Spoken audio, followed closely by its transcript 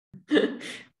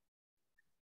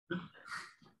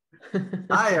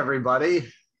Hi,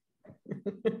 everybody.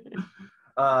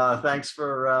 Thanks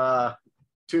for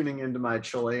tuning into my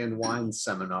Chilean wine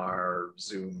seminar,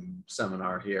 Zoom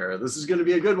seminar here. This is going to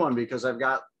be a good one because I've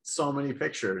got so many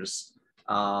pictures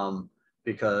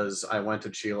because I went to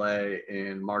Chile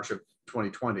in March of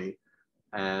 2020,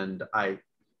 and I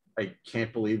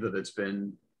can't believe that it's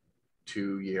been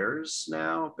 2 years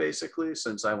now, basically,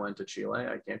 since I went to Chile.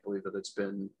 I can't believe that it's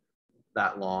been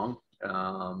that long.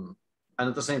 And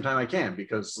at the same time, I can,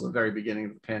 because the very beginning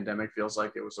of the pandemic feels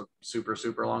like it was a super,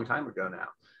 super long time ago now.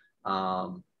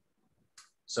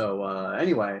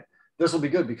 Anyway, this will be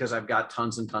good because I've got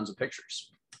tons and tons of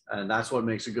pictures. And that's what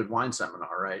makes a good wine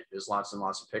seminar, right? Is lots and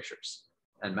lots of pictures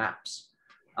and maps.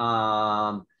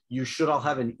 You should all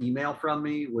have an email from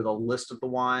me with a list of the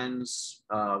wines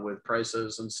with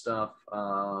prices and stuff.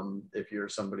 If you're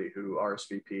somebody who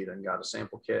RSVP'd and got a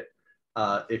sample kit.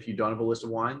 If you don't have a list of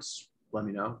wines, let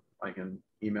me know. I can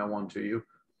email one to you.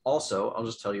 Also, I'll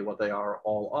just tell you what they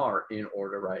all are in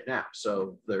order right now.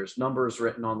 So there's numbers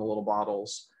written on the little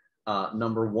bottles.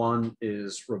 Number 1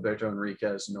 is Roberto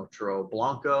Enriquez Notro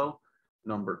Blanco.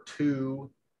 Number 2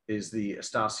 is the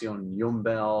Estación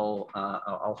Yumbel.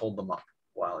 I'll hold them up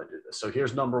while I do this. So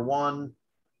here's number 1,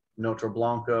 Notro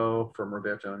Blanco from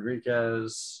Roberto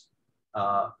Enriquez,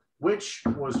 which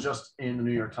was just in the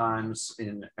New York Times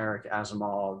in Eric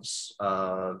Asimov's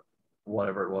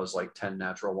whatever it was, like 10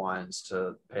 natural wines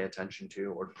to pay attention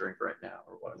to or to drink right now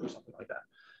or whatever, something like that.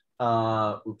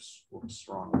 Oops,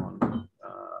 wrong one.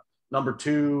 Number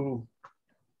 2,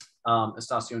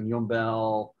 Estación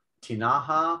Yumbel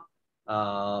Tinaja.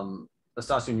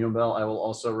 Estación Yumbel, I will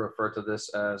also refer to this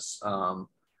as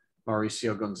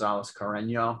Mauricio Gonzalez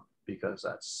Carreño, because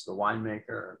that's the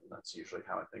winemaker. That's usually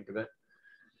how I think of it.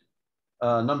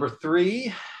 Number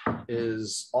 3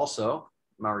 is also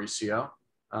Mauricio.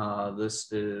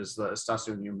 This is the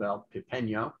Estación Yumbel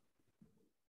Pipeño.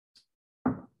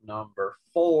 Number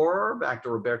 4, back to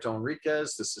Roberto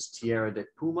Enriquez. This is Tierra de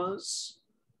Pumas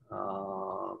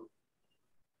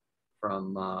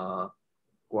from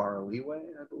Guaraliwe,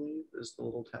 I believe, is the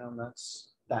little town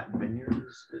that vineyard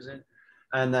is in.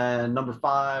 And then number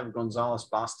 5, Gonzalez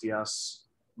Bastias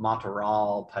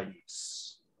Matoral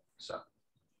País. So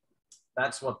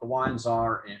that's what the wines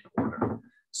are in order.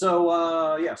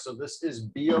 So yeah, so this is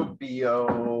Bio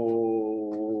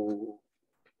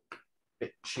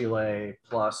Chile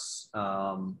plus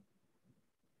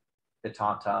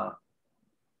Itata.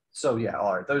 So yeah,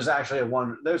 all right. There's actually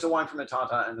there's a wine from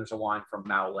Itata and there's a wine from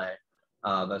Maule.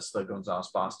 That's the Gonzalez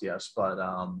Bastias, but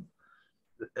I'm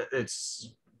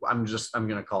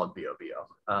gonna call it Bio.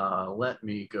 Let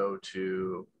me go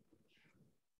to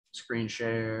screen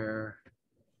share,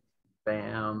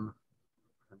 bam,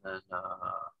 and then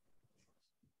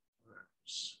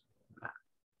where's map?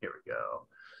 Here we go.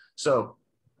 So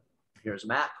here's a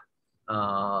map.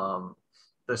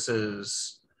 This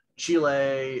is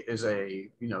Chile is a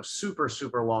super,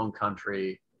 super long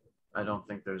country. I don't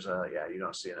think there's you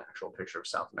don't see an actual picture of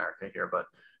South America here, but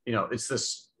it's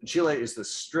this, Chile is this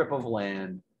strip of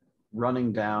land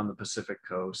running down the Pacific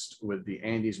coast with the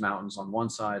Andes Mountains on one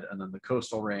side and then the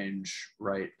coastal range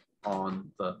right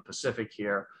on the Pacific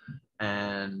here.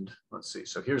 And let's see,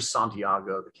 so here's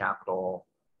Santiago, the capital,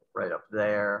 right up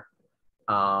there.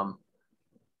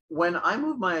 When I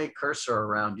move my cursor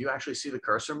around, do you actually see the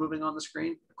cursor moving on the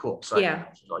screen? Cool, so yeah. I can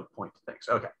actually like point to things.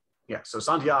 Okay, yeah, so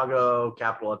Santiago,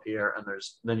 capital up here, and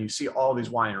then you see all these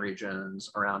wine regions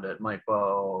around it,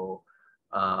 Maipo,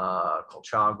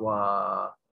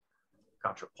 Colchagua,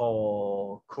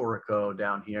 Cachapol, Curico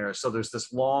down here. So there's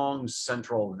this long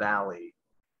central valley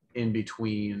in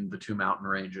between the two mountain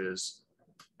ranges,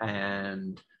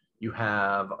 and you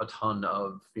have a ton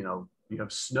of, you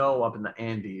have snow up in the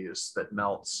Andes that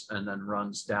melts and then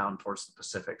runs down towards the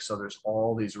Pacific. So there's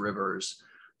all these rivers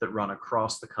that run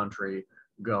across the country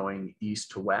going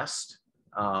east to west,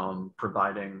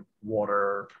 providing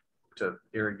water to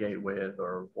irrigate with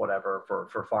or whatever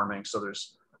for farming. So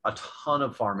there's a ton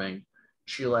of farming.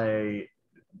 Chile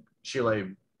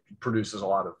produces a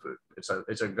lot of food.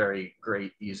 It's a very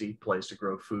great, easy place to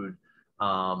grow food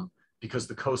because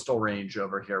the coastal range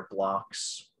over here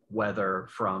blocks weather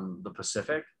from the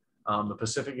Pacific. The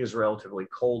Pacific is relatively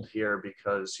cold here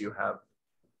because you have,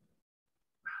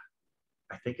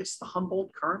 I think it's the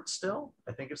Humboldt Current still.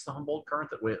 I think it's the Humboldt Current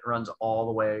that runs all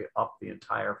the way up the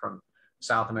entire from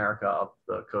South America up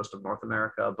the coast of North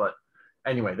America. But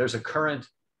anyway, there's a current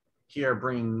here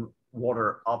bringing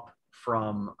water up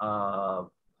from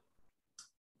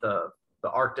the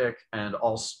Arctic and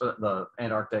also the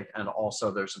Antarctic, and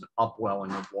also there's an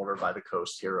upwelling of water by the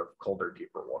coast here of colder,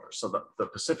 deeper water. So the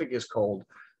Pacific is cold.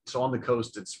 So on the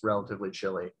coast, it's relatively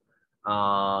chilly.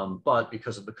 But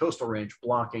because of the coastal range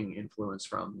blocking influence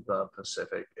from the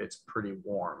Pacific, it's pretty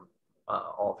warm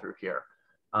all through here.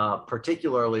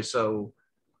 Particularly so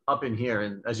up in here,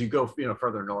 and as you go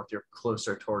further north, you're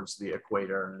closer towards the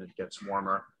equator and it gets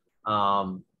warmer.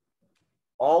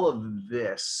 All of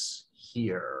this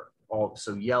here,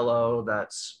 so yellow,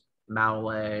 that's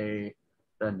Maule,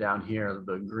 then down here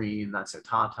the green, that's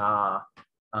Itata,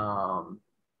 and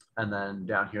then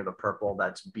down here the purple,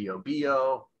 that's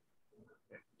Biobío.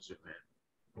 Okay, zoom in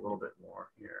a little bit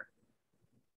more here.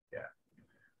 Yeah.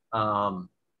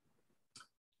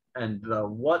 And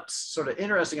what's sort of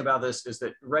interesting about this is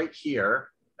that right here,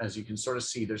 as you can sort of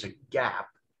see, there's a gap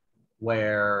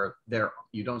where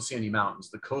you don't see any mountains.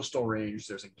 The coastal range,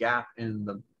 there's a gap in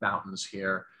the mountains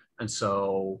here. And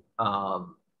so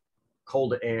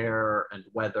cold air and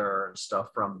weather and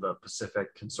stuff from the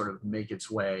Pacific can sort of make its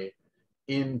way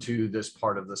into this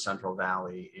part of the Central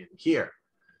Valley in here.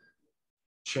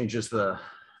 Changes the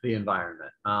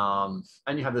environment.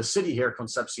 And you have the city here,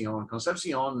 Concepcion.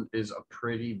 Concepcion is a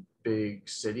pretty big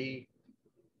city.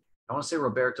 I want to say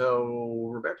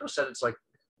Roberto said it's like, I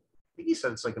think he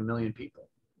said it's like 1 million people,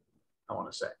 I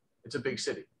want to say. It's a big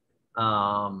city.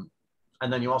 And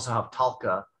then you also have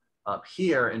Talca up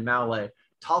here in Maule.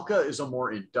 Talca is a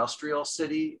more industrial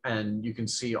city, and you can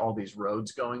see all these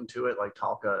roads going to it. Like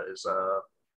Talca is a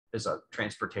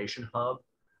transportation hub.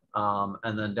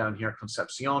 And then down here,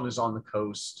 Concepcion is on the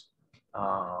coast.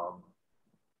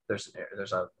 There's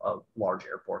a large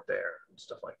airport there and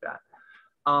stuff like that.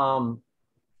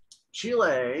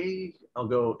 Chile, I'll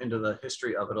go into the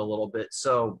history of it a little bit.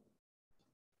 So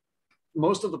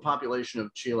most of the population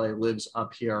of Chile lives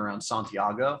up here around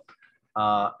Santiago.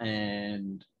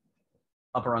 And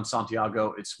up around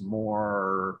Santiago, it's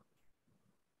more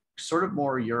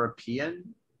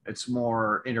European. It's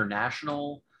more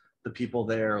international. The people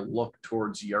there look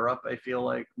towards Europe, I feel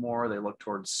like, more. They look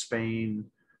towards Spain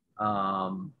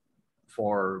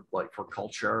for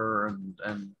culture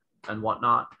and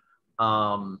whatnot.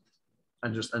 And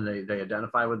they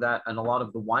identify with that. And a lot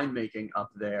of the winemaking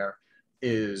up there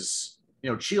is,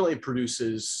 Chile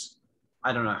produces,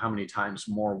 I don't know how many times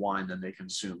more wine than they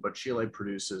consume, but Chile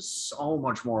produces so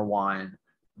much more wine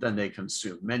than they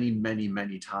consume. Many, many,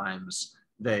 many times.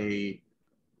 They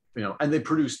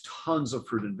produce tons of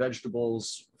fruit and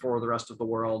vegetables for the rest of the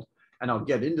world. And I'll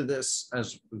get into this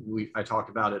as I talked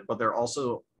about it, but they're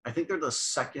also, I think they're the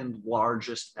second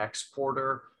largest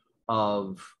exporter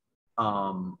of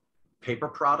paper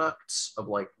products, of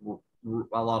like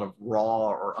a lot of raw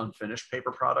or unfinished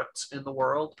paper products in the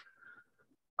world.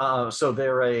 So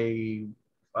they're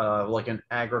like an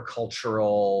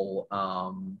agricultural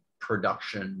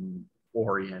production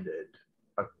oriented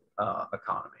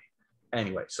economy.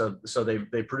 Anyway, so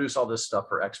they produce all this stuff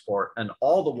for export, and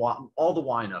all the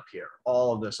wine up here,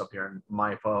 all of this up here in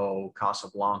Maipo,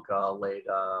 Casablanca,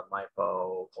 Leda,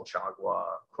 Maipo, Colchagua,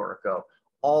 Curico,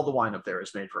 all the wine up there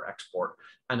is made for export.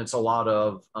 And it's a lot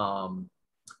of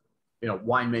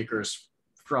winemakers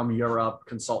from Europe,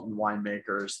 consultant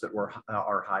winemakers that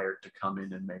are hired to come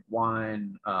in and make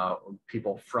wine.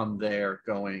 People from there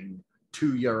going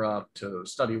to Europe to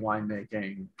study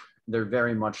winemaking. They're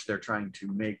trying to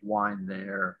make wine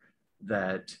there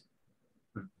that,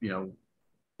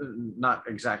 not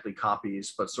exactly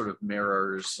copies, but sort of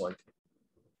mirrors like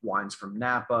wines from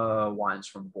Napa, wines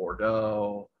from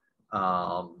Bordeaux.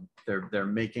 They're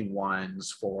making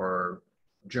wines for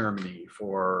Germany,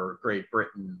 for Great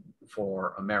Britain,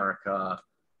 for America.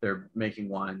 They're making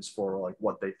wines for like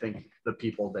what they think the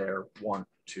people there want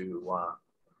to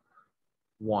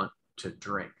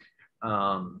drink.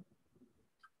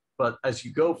 But as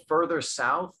you go further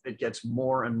south, it gets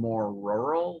more and more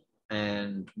rural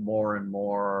and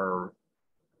more,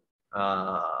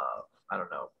 I don't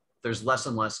know, there's less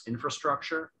and less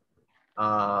infrastructure.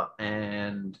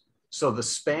 And so the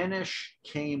Spanish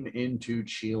came into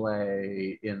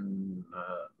Chile in,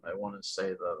 I want to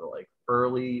say the like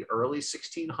early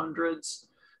 1600s,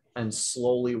 and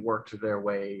slowly worked their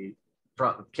way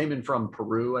came in from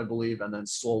Peru, I believe, and then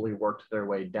slowly worked their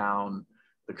way down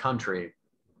the country.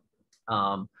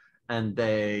 And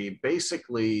they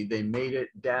made it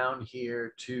down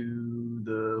here to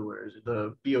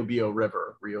the Biobío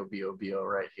River, Rio Biobío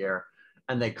right here.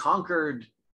 And they conquered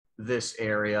this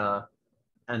area,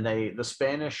 and the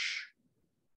Spanish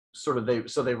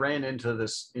they ran into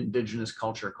this indigenous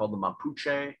culture called the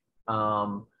Mapuche,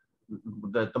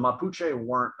 that the Mapuche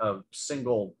weren't a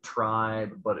single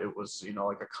tribe, but it was,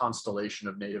 like a constellation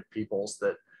of native peoples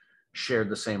that shared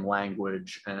the same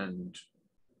language and,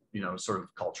 sort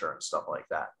of culture and stuff like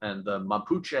that. And the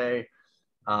Mapuche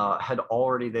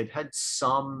they'd had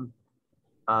some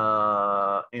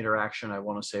interaction, I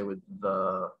want to say, with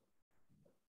the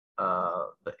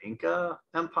Inca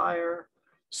Empire.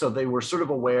 So they were sort of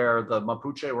aware, the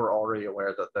Mapuche were already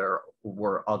aware that there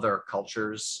were other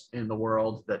cultures in the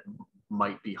world that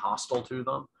might be hostile to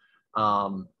them.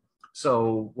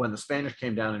 So when the Spanish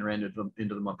came down and ran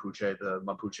into the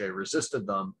Mapuche resisted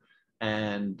them,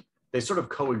 and they sort of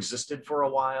coexisted for a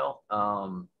while.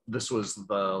 This was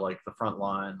the front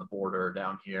line, the border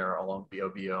down here along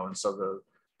Bio, and so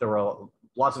there were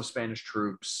lots of Spanish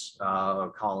troops,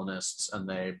 colonists, and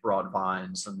they brought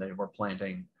vines, and they were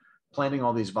planting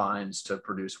all these vines to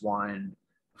produce wine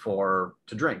to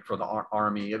drink for the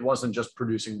army. It wasn't just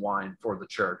producing wine for the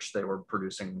church; they were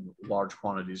producing large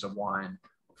quantities of wine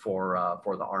for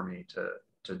the army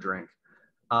to drink.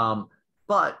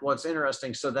 But what's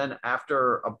interesting, so then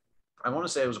after I want to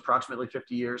say it was approximately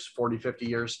 50 years, 50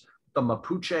 years, the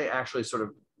Mapuche actually sort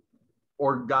of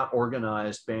got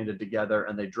organized, banded together,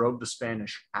 and they drove the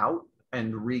Spanish out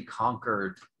and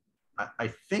reconquered, I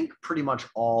think, pretty much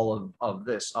all of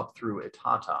this up through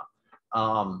Itata.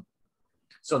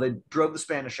 So they drove the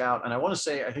Spanish out, and I want to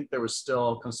say, I think there was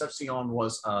still, Concepcion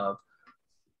was a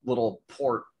little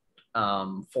fortress,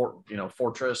 and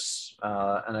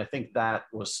I think that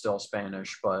was still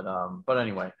Spanish, but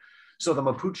anyway, so the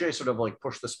Mapuche sort of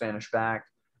pushed the Spanish back,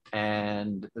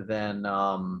 and then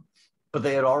but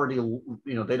they had already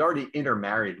they'd already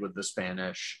intermarried with the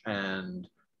Spanish, and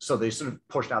so they sort of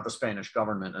pushed out the Spanish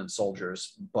government and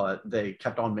soldiers, but they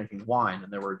kept on making wine,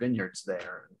 and there were vineyards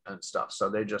there and stuff,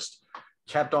 so they just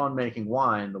kept on making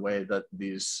wine the way that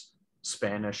these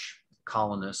Spanish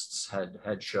colonists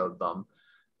had showed them.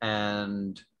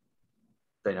 And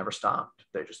they never stopped.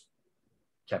 They just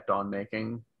kept on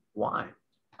making wine.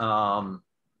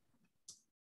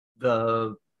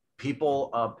 The people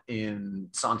up in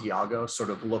Santiago sort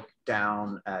of look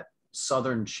down at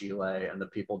southern Chile, and the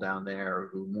people down there,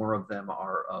 who more of them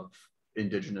are of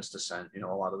indigenous descent. A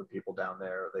lot of the people down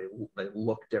there, they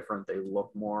look different. They look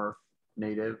more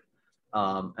native.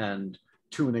 And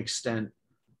to an extent,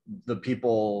 the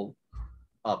people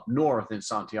up north in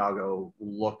Santiago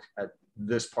look at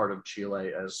this part of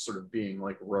Chile as sort of being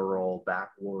like rural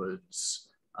backwoods.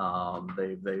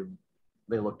 They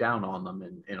look down on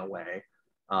them in a way,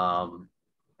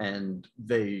 and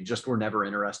they just were never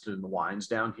interested in the wines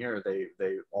down here.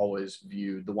 They always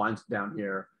viewed the wines down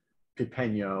here.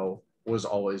 Pipeño was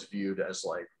always viewed as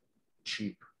like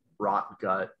cheap, rot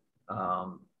gut,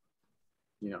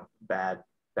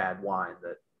 bad wine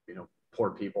that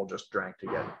poor people just drank to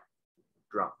get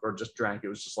drunk, or just drank. It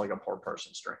was just like a poor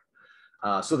person's drink.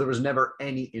 So there was never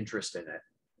any interest in it,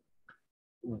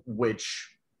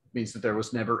 which means that there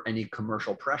was never any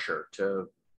commercial pressure to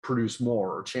produce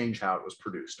more or change how it was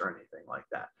produced or anything like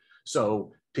that.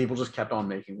 So people just kept on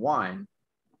making wine,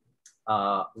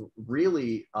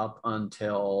 really up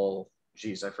until,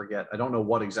 geez, I forget. I don't know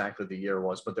what exactly the year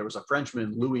was, but there was a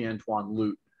Frenchman, Louis-Antoine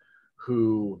Loot,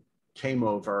 who came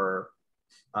over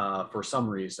for some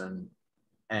reason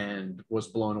and was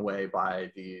blown away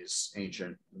by these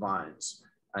ancient vines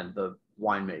and the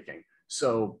winemaking.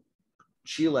 So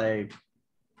Chile,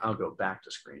 I'll go back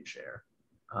to screen share.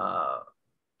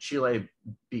 Chile,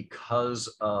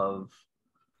 because of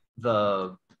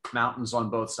the mountains on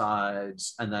both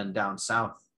sides, and then down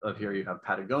south of here you have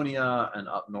Patagonia, and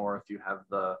up north you have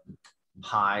the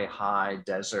high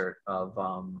desert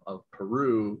of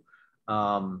Peru.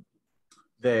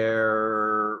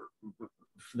 There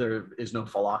is no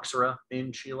phylloxera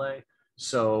in Chile,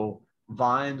 so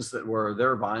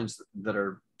there are vines that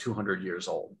are 200 years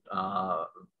old.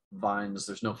 Vines,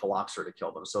 there's no phylloxera to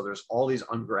kill them, so there's all these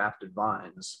ungrafted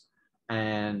vines,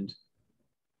 and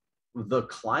the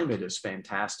climate is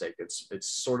fantastic. It's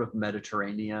sort of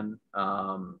Mediterranean,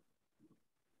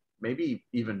 maybe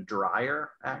even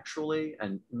drier actually,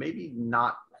 and maybe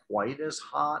not quite as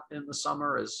hot in the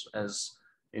summer as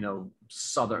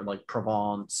southern, like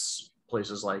Provence,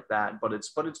 places like that, but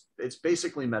it's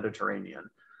basically Mediterranean.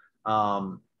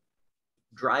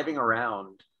 Driving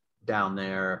around down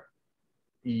there,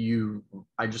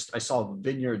 I saw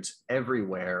vineyards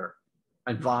everywhere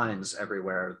and vines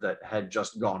everywhere that had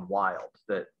just gone wild.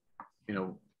 That,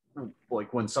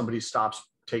 like when somebody stops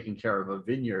taking care of a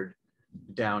vineyard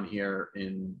down here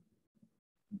in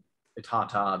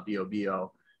Itata,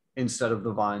 Bio, instead of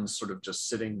the vines sort of just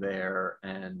sitting there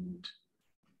and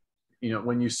you know,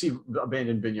 when you see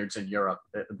abandoned vineyards in Europe,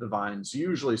 the vines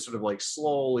usually sort of like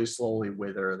slowly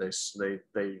wither.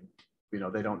 They you know,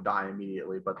 they don't die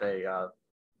immediately, but they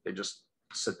just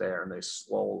sit there and they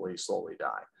slowly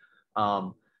die.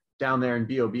 Down there in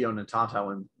Biobío Natata,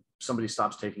 when somebody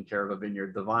stops taking care of a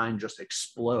vineyard, the vine just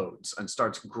explodes and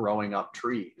starts growing up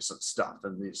trees and stuff.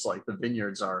 And these, like, the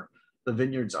vineyards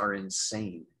are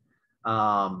insane.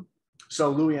 So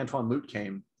Louis Antoine Lute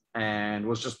came and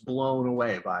was just blown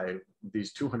away by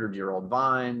these 200-year-old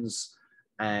vines,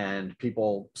 and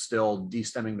people still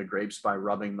destemming the grapes by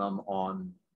rubbing them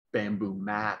on bamboo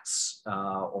mats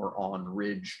or on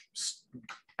ridged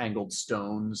angled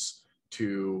stones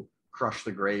to crush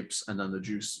the grapes, and then the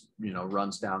juice, you know,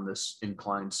 runs down this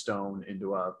inclined stone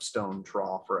into a stone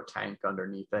trough or a tank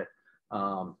underneath it.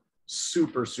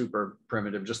 Super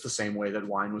primitive, just the same way that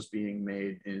wine was being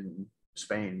made in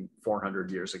Spain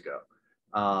 400 years ago.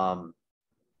 And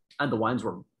the wines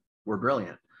were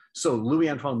brilliant. So Louis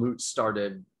Antoine Lute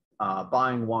started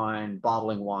buying wine,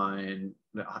 bottling wine,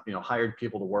 you know, hired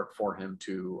people to work for him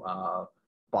to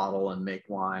bottle and make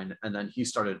wine. And then he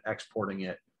started exporting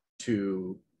it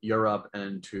to Europe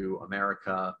and to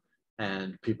America.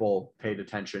 And people paid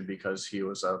attention because he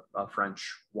was a French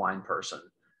wine person.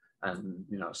 And,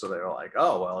 you know, so they were like,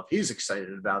 oh, well, if he's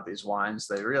excited about these wines,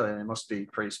 they must be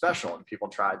pretty special. And people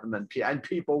tried them, and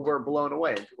people were blown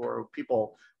away.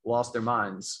 People lost their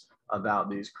minds about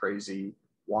these crazy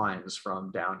wines from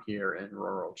down here in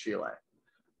rural Chile.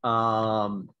 You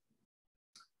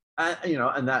know,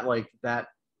 and that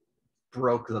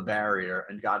broke the barrier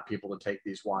and got people to take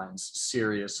these wines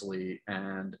seriously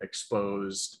and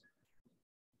exposed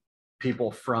people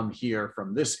from here,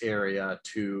 from this area,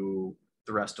 to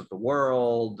the rest of the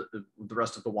world, the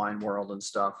rest of the wine world and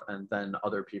stuff. And then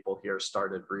other people here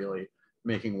started really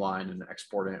making wine and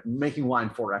exporting it, making wine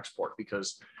for export,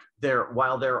 because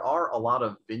while there are a lot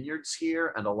of vineyards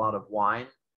here and a lot of wine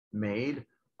made,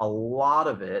 a lot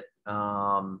of it,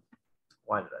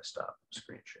 why did I stop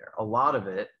screen share? A lot of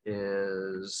it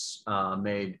is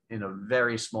made in a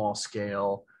very small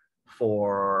scale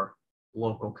for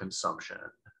local consumption.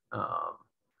 Let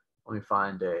me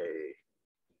find a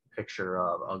picture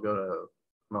of, I'll go to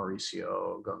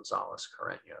Mauricio Gonzalez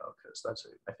Carreño, because that's,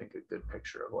 I think, a good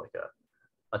picture of like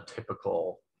a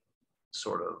typical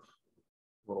sort of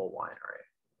little winery.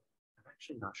 I'm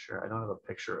actually not sure. I don't have a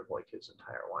picture of like his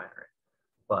entire winery,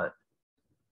 but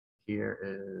here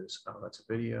is, oh, that's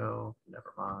a video.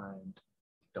 Never mind.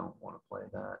 Don't want to play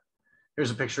that.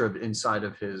 Here's a picture of inside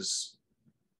of his,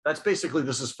 that's basically,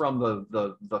 this is from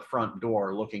the front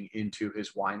door looking into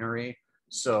his winery.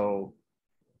 So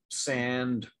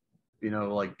sand, you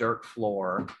know, like dirt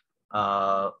floor.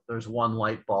 There's one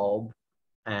light bulb,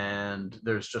 and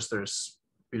there's,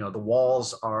 you know, the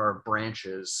walls are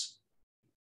branches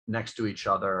next to each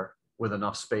other with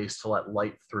enough space to let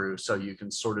light through so you can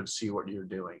sort of see what you're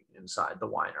doing inside the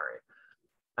winery.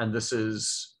 And this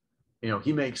is, you know,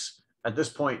 he makes, at this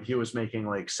point, he was making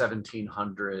like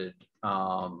 1,700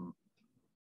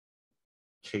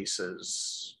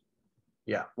 cases.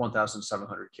 Yeah,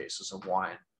 1,700 cases of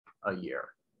wine a year.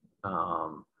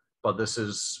 But this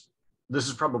is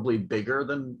probably bigger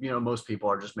than, you know, most people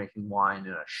are just making wine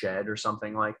in a shed or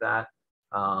something like that,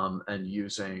 and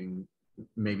using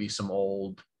maybe some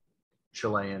old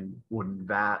Chilean wooden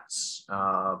vats,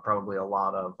 probably a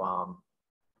lot of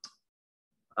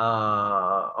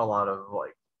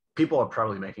like, people are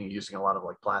probably using a lot of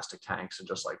like plastic tanks and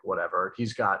just like whatever.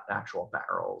 He's got actual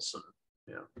barrels and,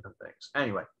 you know, and things.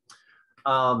 Anyway,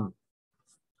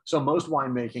 so most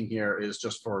winemaking here is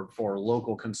just for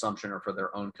local consumption or for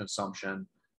their own consumption.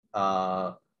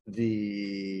 Oh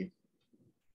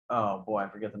boy, I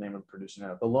forget the name of the producer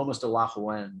now. The Lomas de la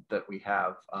Juan that we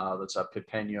have, that's a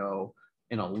Pipeño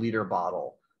in a liter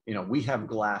bottle. You know, we have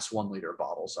glass 1 liter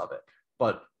bottles of it,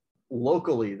 but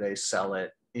locally they sell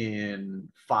it in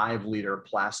 5 liter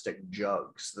plastic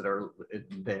jugs that are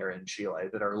there in Chile,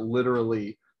 that are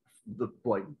literally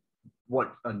like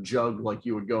what a jug like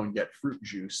you would go and get fruit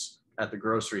juice at the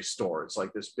grocery store. It's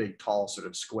like this big, tall, sort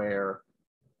of square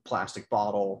plastic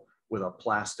bottle with a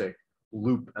plastic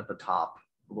loop at the top,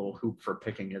 a little hoop for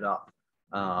picking it up.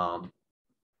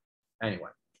 Anyway,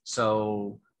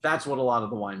 so that's what a lot of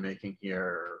the winemaking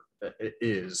here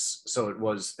is. So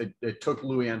it took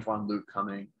Louis Antoine Lute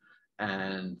coming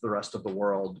and the rest of the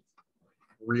world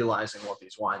realizing what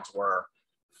these wines were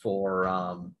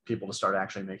for people to start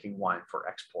actually making wine for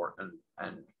export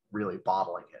and really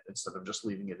bottling it instead of just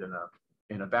leaving it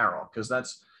in a barrel. Because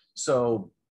that's,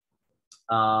 so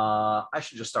I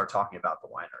should just start talking about the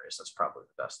wineries. That's probably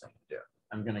the best thing to do.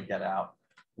 I'm going to get out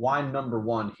wine number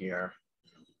 1 here.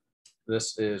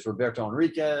 This is Roberto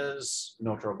Enriquez,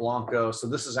 Notro Blanco. So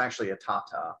this is actually a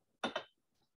Tata.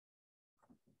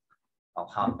 I'll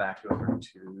hop back over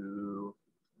to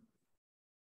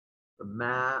the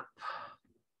map.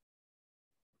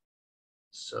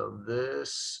 So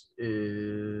this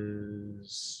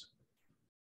is,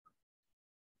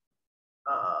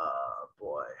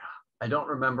 boy, I don't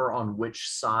remember on which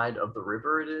side of the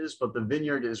river it is, but the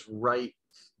vineyard is right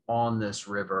on this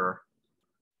river.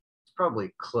 It's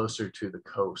probably closer to the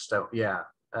coast. Yeah,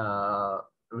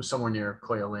 it was somewhere near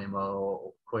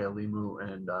Coyalemo,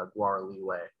 and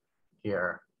Guaraliwe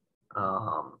here,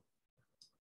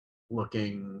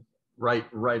 looking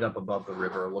right up above the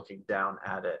river, looking down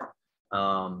at it.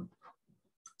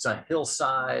 It's a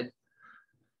hillside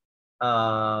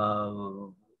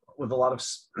with a lot of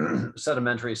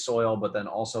sedimentary soil, but then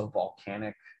also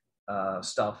volcanic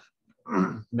stuff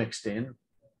mixed in,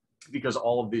 because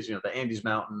all of these, you know, the Andes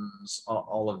Mountains,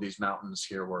 all of these mountains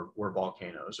here were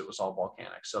volcanoes. It was all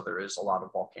volcanic. So there is a lot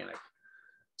of volcanic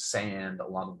sand, a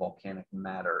lot of volcanic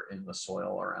matter in the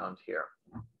soil around here.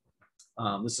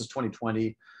 This is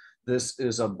 2020. This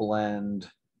is a blend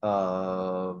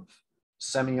of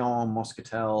Semillon,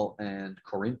 Moscatel, and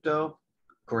Corinto.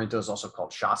 Corinto is also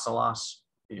called Chasselas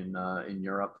in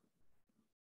Europe.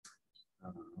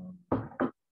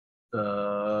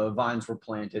 The vines were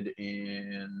planted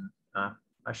in, I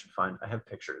have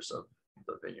pictures of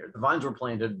the vineyard. The vines were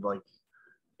planted like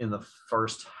in the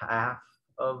first half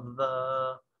of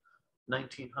the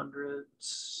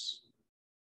 1900s.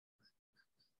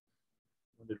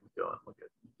 When did we go and look at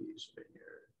these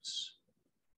vineyards?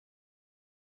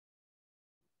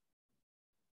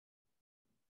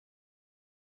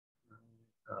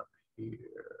 Right up here.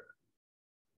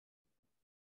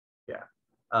 Yeah.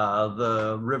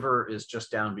 The river is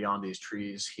just down beyond these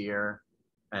trees here.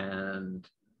 And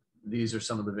these are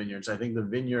some of the vineyards. I think the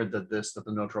vineyard that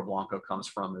the Notro Blanco comes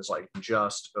from is like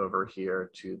just over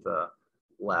here to the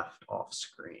left off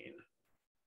screen,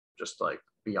 just like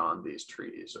beyond these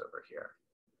trees over here.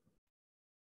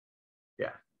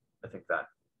 Yeah, I think that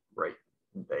right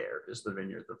there is the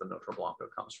vineyard that the Notro Blanco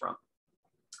comes from.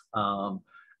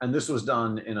 And this was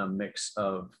done in a mix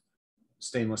of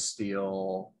stainless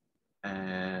steel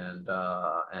and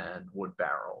wood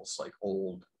barrels, like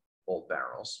old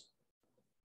barrels.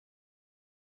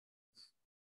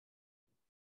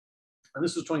 And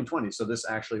this was 2020, so this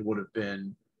actually would have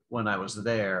been, when I was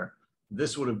there,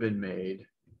 this would have been made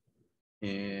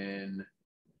in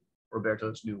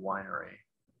Roberto's new winery,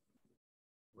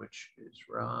 which is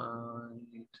right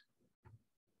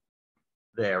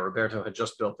there. Roberto had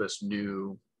just built this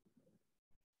new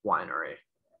winery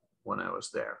when I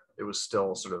was there. It was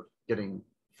still sort of getting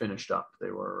finished up.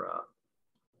 They were,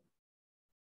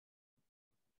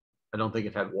 I don't think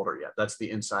it had water yet. That's the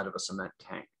inside of a cement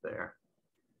tank there.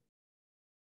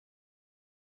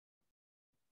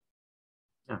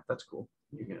 Yeah, that's cool.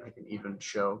 I can even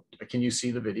show, can you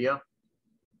see the video?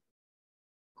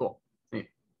 Cool, neat,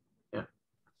 yeah. It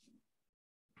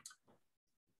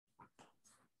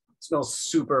smells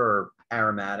super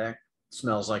aromatic. It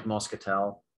smells like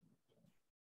Moscatel.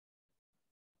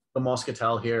 The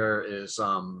Moscatel here is,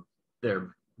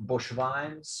 they're bush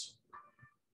vines.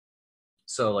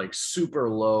 So like super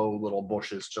low little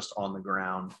bushes just on the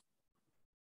ground.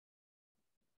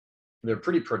 They're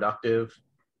pretty productive,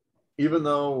 even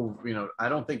though, you know, I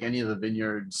don't think any of the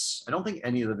vineyards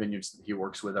that he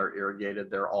works with are irrigated.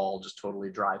 They're all just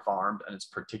totally dry farmed, and it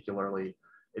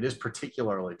is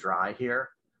particularly dry here.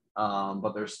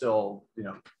 But they're still, you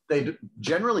know, they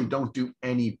generally don't do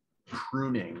any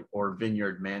pruning or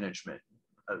vineyard management.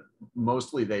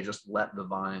 Mostly they just let the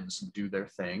vines do their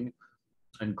thing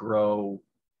and grow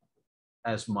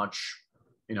as much,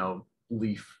 you know,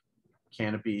 leaf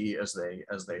canopy as they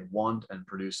want, and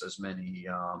produce as many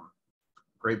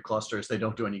grape clusters. They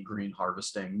don't do any green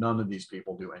harvesting. None of these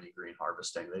people do any green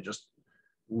harvesting. They just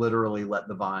literally let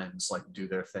the vines like do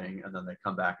their thing, and then they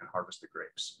come back and harvest the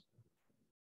grapes.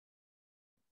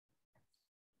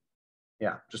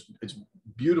 Yeah, just, it's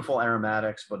beautiful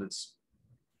aromatics, but it's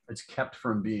kept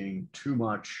from being too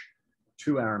much,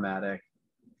 too aromatic,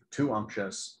 too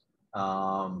unctuous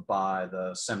by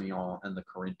the Semillon and the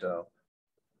Corinto.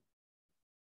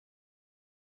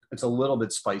 It's a little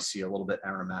bit spicy, a little bit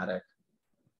aromatic.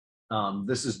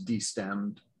 This is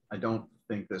destemmed. I don't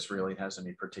think this really has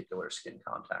any particular skin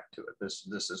contact to it. This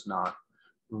is not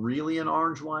really an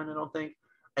orange wine, I don't think.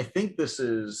 I think this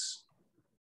is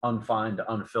unfined,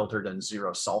 unfiltered, and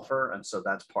zero sulfur, and so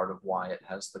that's part of why it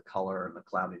has the color and the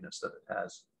cloudiness that it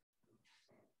has.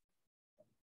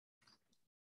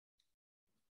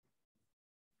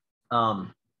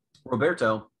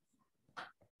 Roberto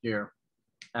here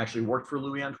actually worked for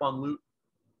Louis Antoine Lute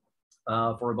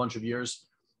for a bunch of years,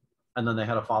 and then they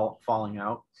had a falling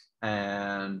out,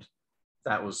 and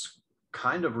that was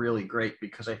kind of really great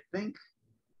because I think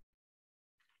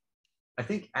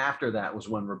after that was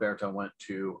when Roberto went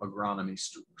to agronomy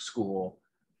school,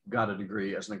 got a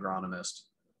degree as an agronomist,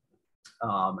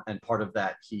 and part of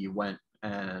that he went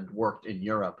and worked in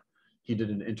Europe. He did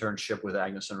an internship with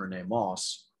Agnes and Renee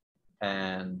Moss,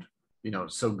 and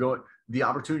so the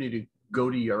opportunity to go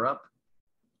to Europe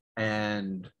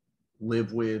and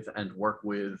live with and work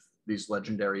with these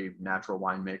legendary natural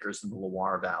winemakers in the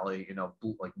Loire Valley,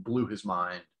 blew his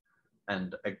mind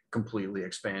and completely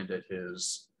expanded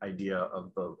his idea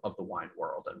of the wine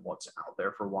world and what's out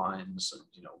there for wines,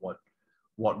 and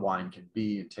what wine can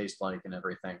be and taste like and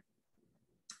everything.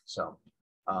 So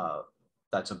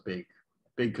that's a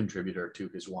big contributor to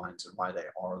his wines and why they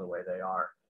are the way they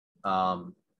are.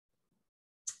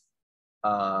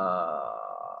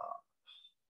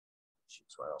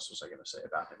 What else was I going to say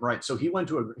about him? Right. So he went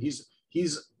to he's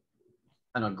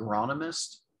an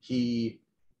agronomist. They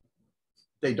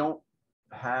don't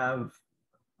have,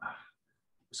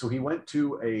 so he went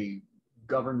to a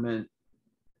government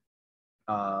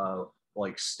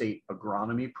like state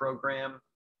agronomy program.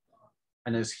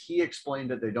 And as he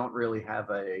explained it, they don't really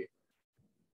have a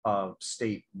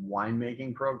state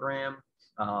winemaking program.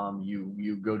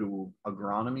 You go to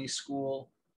agronomy school,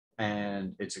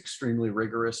 and it's extremely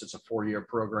rigorous. It's a 4-year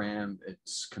program.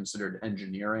 It's considered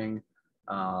engineering.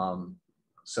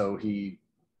 So he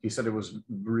said it was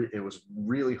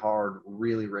really hard,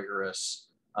 really rigorous.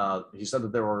 He said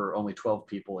that there were only 12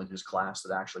 people in his class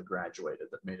that actually graduated,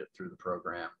 that made it through the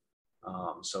program.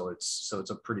 So it's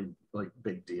a pretty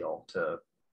big deal to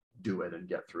do it and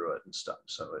get through it and stuff.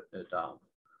 So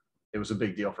it was a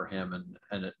big deal for him,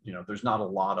 and it, there's not a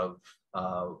lot of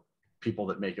people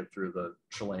that make it through the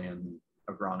Chilean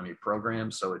agronomy program.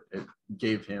 So it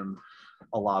gave him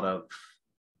a lot of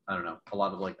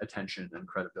attention and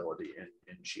credibility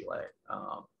in Chile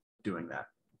doing that.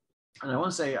 And I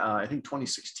want to say, I think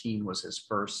 2016 was his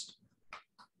first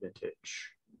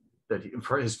vintage,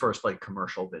 for his first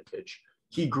commercial vintage.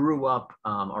 He grew up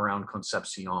around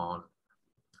Concepcion.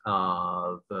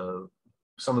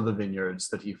 Some of the vineyards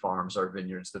that he farms are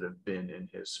vineyards that have been in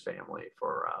his family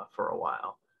for a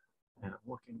while. And I'm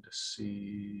looking to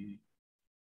see,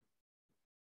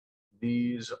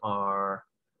 these are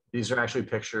actually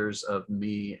pictures of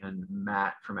me and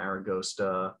Matt from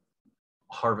Aragosta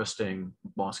harvesting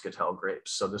Moscatel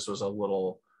grapes. So this was a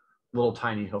little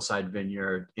tiny hillside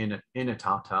vineyard in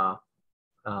Itata,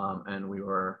 and we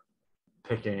were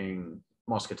picking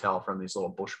Moscatel from these little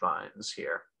bush vines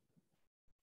here.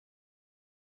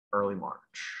 Early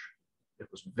March. It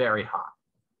was very hot,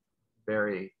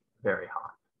 very, very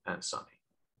hot and sunny.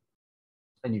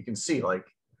 And you can see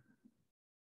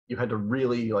you had to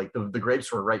really the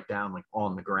grapes were right down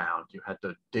on the ground. You had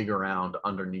to dig around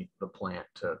underneath the plant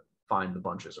to find the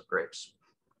bunches of grapes.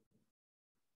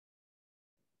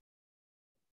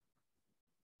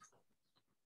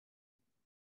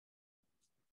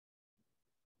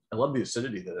 I love the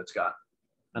acidity that it's got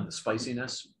and the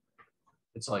spiciness.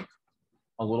 It's like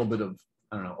a little bit of,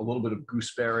 a little bit of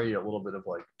gooseberry, a little bit of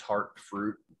tart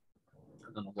fruit,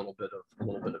 and then a little bit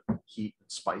of heat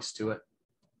and spice to it.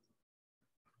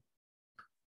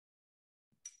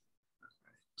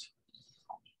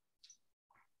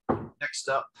 Next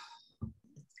up,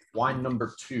 wine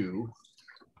number 2.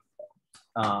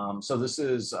 So this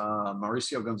is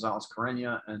Mauricio Gonzalez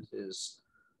Carreño and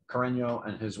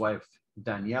his wife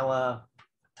Daniela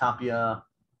Tapia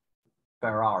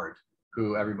Berard,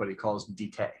 who everybody calls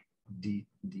DT.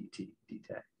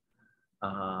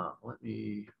 Let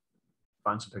me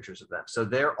find some pictures of them. So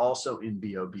they're also in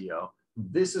Bio.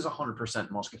 This is 100%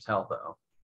 Moscatel though.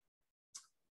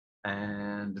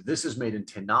 And this is made in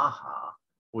Tinaja,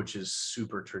 which is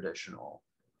super traditional.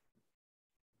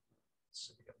 Let's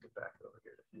see, I gotta get back over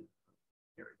here to him.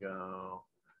 Here we go.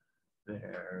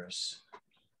 There's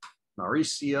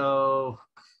Mauricio.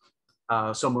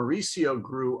 So Mauricio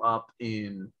grew up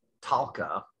in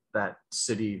Talca, that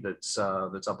city that's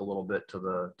up a little bit to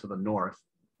the north.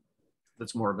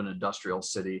 That's more of an industrial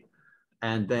city.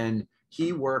 And then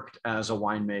he worked as a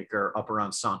winemaker up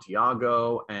around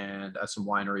Santiago and at some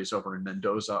wineries over in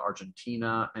Mendoza,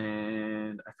 Argentina.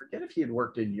 And I forget if he had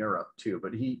worked in Europe too,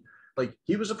 but he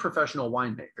was a professional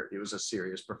winemaker. He was a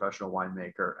serious professional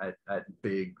winemaker at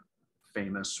big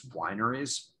famous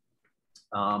wineries.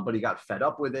 But he got fed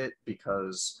up with it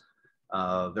because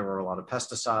there were a lot of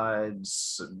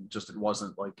pesticides, and just it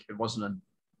wasn't a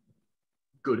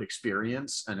good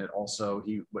experience. And it also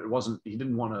he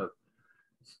didn't want to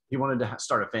he wanted to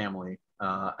start a family,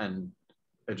 and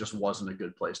it just wasn't a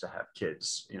good place to have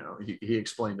kids. You know, he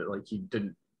explained it like he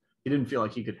didn't feel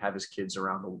like he could have his kids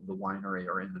around the winery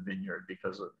or in the vineyard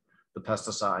because of the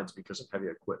pesticides, because of heavy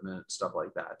equipment, stuff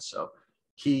like that. So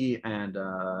he and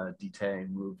Dite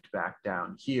moved back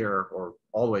down here, or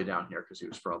all the way down here, because he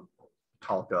was from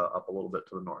Talca up a little bit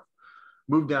to the north.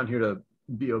 Moved down here to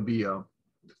Bio Bio.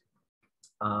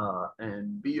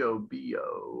 And Bio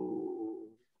Bio.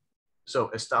 So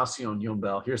Estacion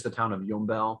Yumbel, here's the town of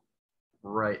Yumbel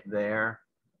right there.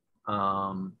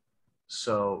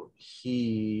 So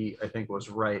he, I think, was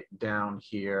right down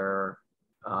here,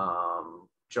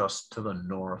 just to the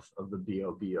north of the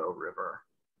Bio Bio River.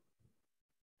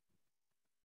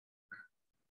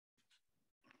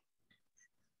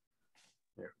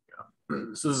 There we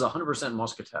go. So this is 100%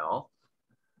 Muscatel,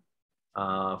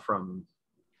 from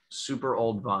super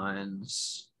old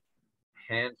vines,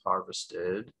 hand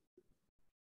harvested,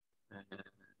 and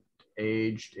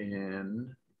aged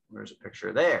in, where's a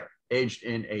picture there? Aged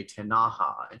in a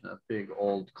tinaja, in a big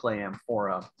old clay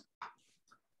amphora.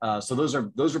 So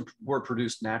those were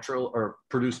produced natural, or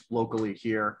produced locally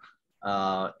here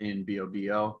in Bio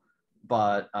Bio,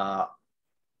 but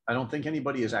I don't think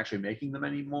anybody is actually making them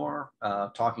anymore.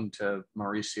 Talking to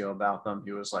Mauricio about them,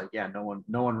 he was like, yeah, no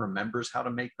one remembers how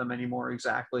to make them anymore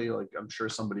exactly. Like, I'm sure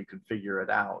somebody could figure it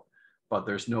out, but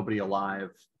there's nobody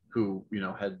alive who, you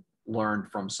know, had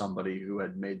learned from somebody who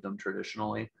had made them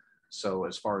traditionally. So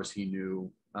as far as he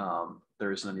knew,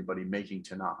 there isn't anybody making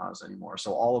tinajas anymore.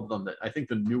 So all of them, that I think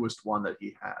the newest one that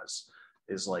he has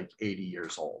is like 80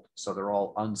 years old. So they're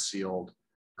all unsealed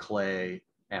clay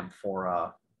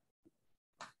amphora,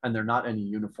 and they're not any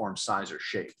uniform size or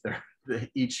shape.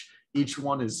 Each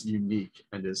one is unique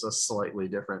and is a slightly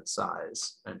different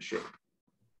size and shape.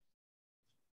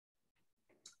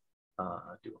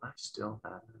 Do I still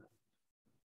have?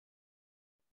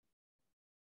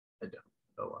 I don't.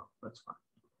 Oh well, that's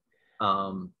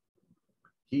fine.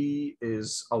 He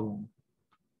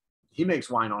makes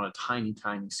wine on a tiny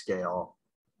scale.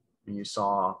 And you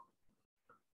saw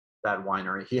that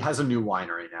winery. He has a new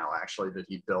winery now, actually, that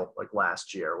he built like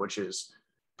last year, which is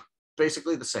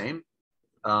basically the same,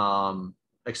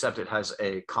 except it has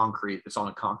it's on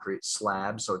a concrete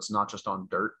slab, so it's not just on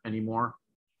dirt anymore.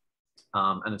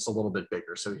 And it's a little bit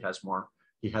bigger, so he has more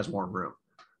room.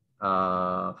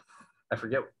 I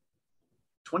forget,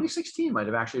 2016 might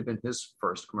have actually been his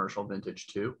first commercial vintage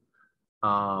too.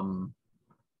 When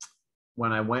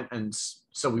I went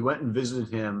we went and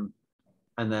visited him,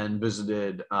 and then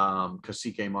visited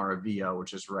Cacique Maravilla,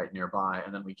 which is right nearby.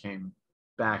 And then we came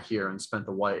back here and spent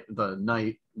the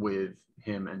night with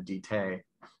him and Dite.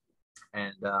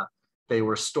 And they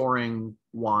were storing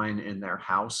wine in their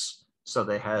house. So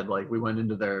they had, like, we went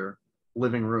into their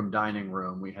living room, dining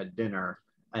room, we had dinner.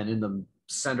 And in the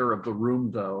center of the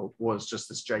room, though, was just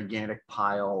this gigantic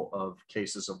pile of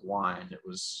cases of wine. It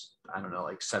was, I don't know,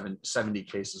 like 70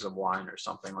 cases of wine or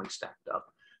something, like stacked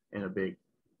up in a big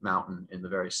mountain in the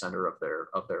very center of their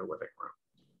living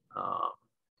room.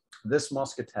 This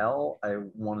Muscatel, I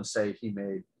want to say he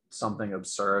made something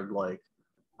absurd like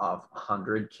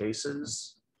 100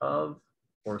 cases of,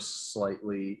 or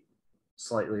slightly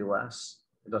less.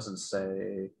 It does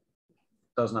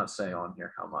not say on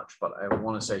here how much, but I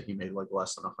want to say he made like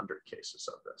less than 100 cases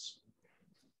of this.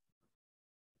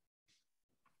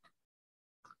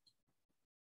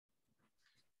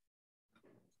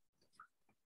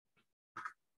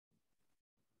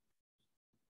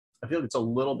 I feel like it's a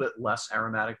little bit less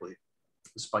aromatically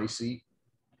spicy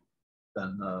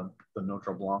than the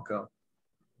Notre Blanco.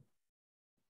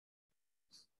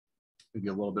 Maybe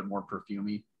a little bit more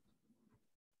perfumey.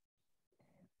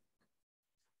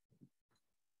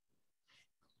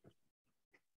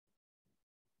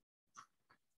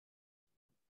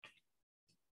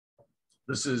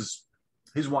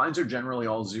 His wines are generally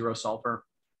all 0 sulfur.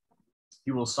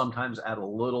 He will sometimes add a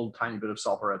little tiny bit of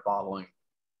sulfur at bottling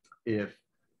if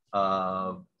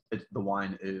the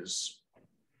wine is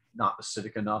not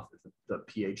acidic enough, if the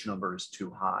pH number is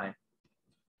too high,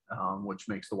 which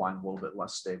makes the wine a little bit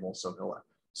less stable. So he'll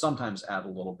sometimes add a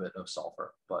little bit of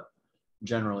sulfur, but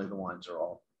generally the wines are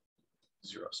all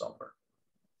 0 sulfur.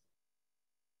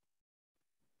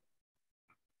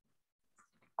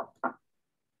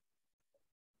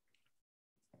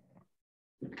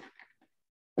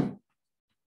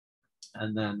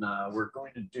 And then we're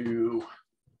going to do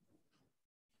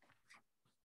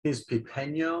his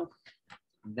Pipeño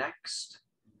next.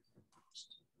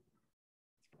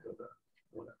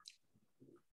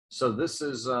 So this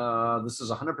is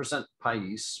 100%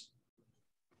 Pais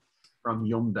from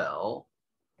Yumbel,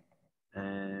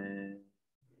 and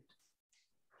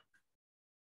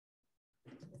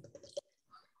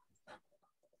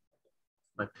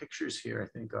my pictures here, I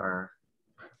think, are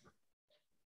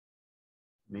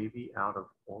maybe out of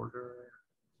order.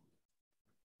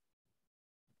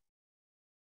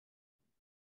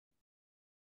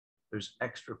 There's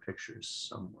extra pictures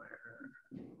somewhere.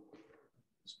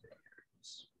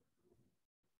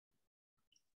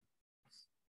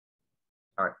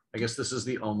 All right, I guess this is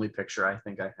the only picture I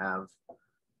think I have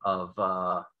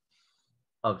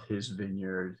of his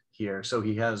vineyard here. So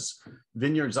he has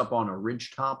vineyards up on a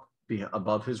ridge top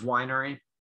above his winery.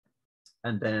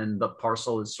 And then the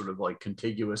parcel is sort of like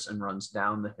contiguous and runs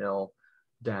down the hill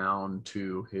down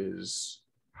to his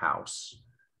house.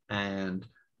 And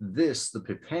this, the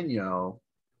Pipeño,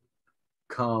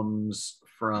 comes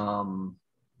from,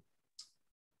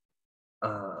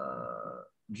 the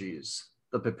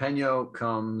Pipeño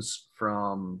comes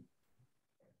from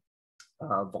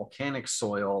volcanic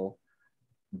soil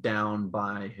down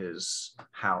by his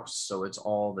house. So it's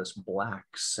all this black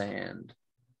sand.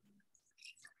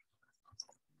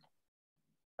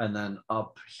 And then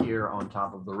up here on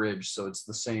top of the ridge, so it's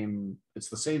the same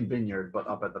vineyard, but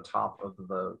up at the top of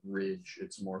the ridge,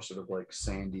 it's more sort of like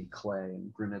sandy clay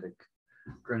and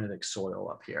granitic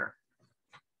soil up here.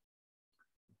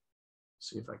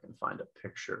 See if I can find a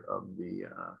picture of the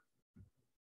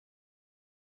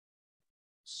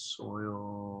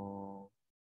soil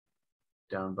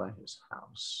down by his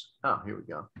house. Oh, here we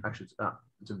go. Actually,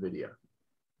 it's a video.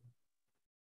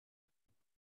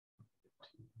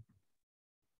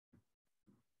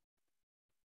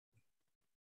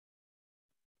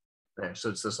 There, so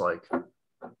it's this like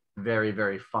very,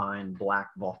 very fine black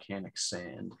volcanic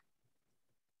sand.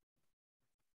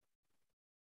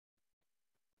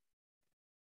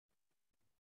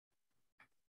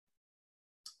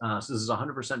 So this is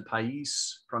 100%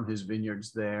 Pais from his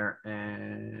vineyards there.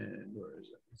 And where is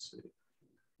it? Let's see.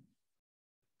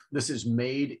 This is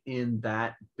made in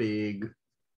that big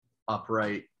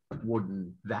upright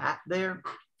wooden vat there.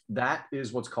 That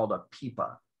is what's called a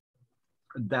pipa.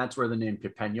 That's where the name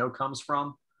Pipeño comes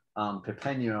from.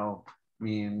 Pipeño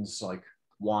means like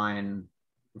wine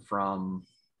from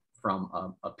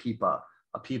a pipa.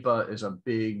 A pipa is a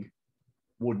big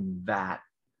wooden vat.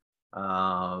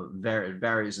 It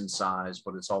varies in size,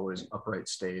 but it's always upright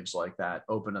staves like that,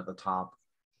 open at the top.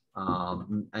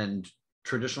 And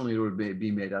traditionally it would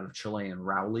be made out of Chilean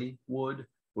Rowley wood,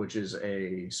 which is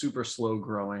a super slow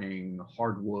growing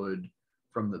hardwood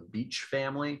from the beech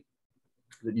family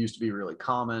that used to be really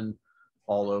common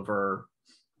all over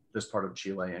this part of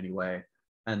Chile anyway,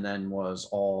 and then was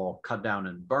all cut down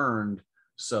and burned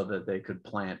so that they could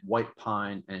plant white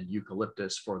pine and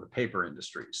eucalyptus for the paper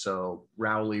industry. So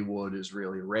Rowley wood is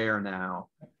really rare now,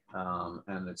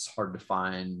 and it's hard to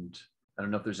find. I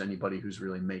don't know if there's anybody who's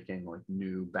really making like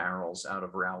new barrels out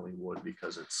of Rowley wood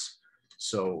because it's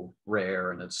so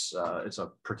rare and it's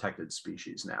a protected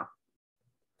species now.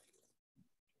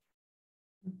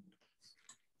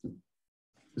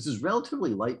 This is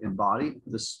relatively light in body,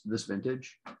 this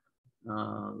vintage.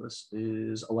 This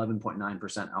is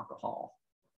 11.9% alcohol.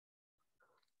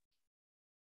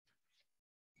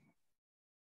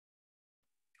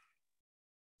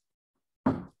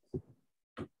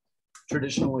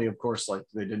 Traditionally, of course, like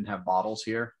they didn't have bottles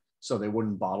here, so they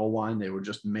wouldn't bottle wine. They would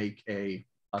just make a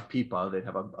pipa. They'd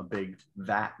have a big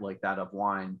vat like that of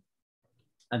wine,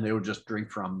 and they would just drink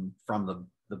from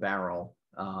the barrel,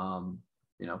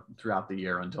 you know, throughout the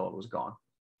year until it was gone.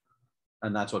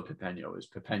 And that's what Pipeño is.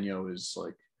 Pipeño is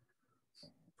like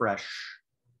fresh,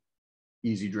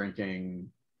 easy drinking,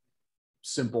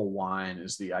 simple wine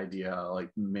is the idea,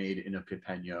 like made in a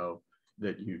Pipeño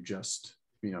that you just,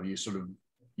 you know, you sort of,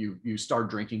 you start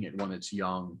drinking it when it's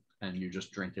young and you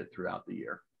just drink it throughout the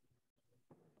year.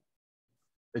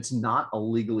 It's not a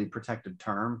legally protected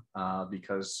term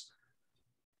because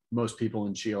most people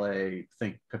in Chile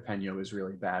think Pipeño is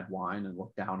really bad wine and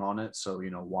look down on it. So, you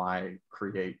know, why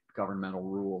create governmental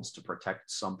rules to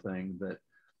protect something that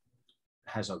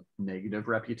has a negative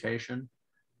reputation?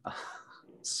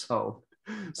 So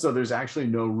there's actually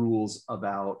no rules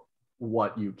about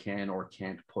what you can or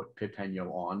can't put Pipeño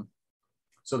on.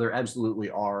 So there absolutely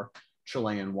are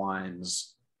Chilean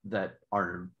wines that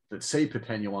say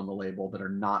Pipeño on the label that are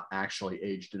not actually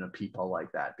aged in a pipa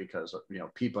like that, because, you know,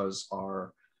 pipas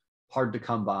are hard to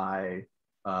come by.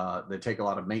 They take a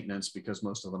lot of maintenance because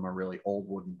most of them are really old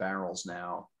wooden barrels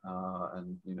now,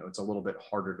 and you know, it's a little bit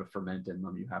harder to ferment in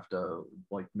them. You have to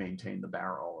like maintain the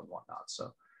barrel and whatnot.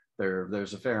 So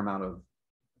there's a fair amount of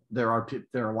there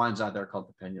are wines out there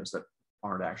called Pipeños that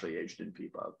aren't actually aged in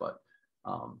pipa, but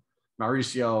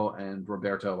Mauricio and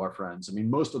Roberto are friends. I mean,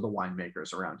 most of the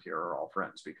winemakers around here are all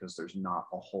friends because there's not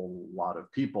a whole lot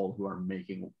of people who are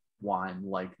making wine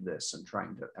like this and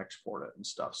trying to export it and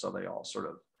stuff. So they all sort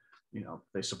of, you know,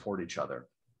 they support each other.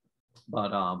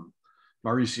 But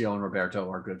Mauricio and Roberto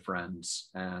are good friends.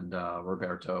 And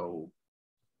Roberto,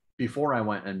 before I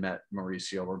went and met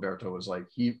Mauricio, Roberto was like,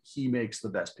 he makes the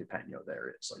best Pipeño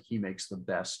there is. Like, he makes the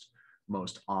best,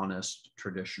 most honest,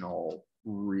 traditional,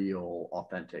 real,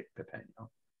 authentic Pipeño.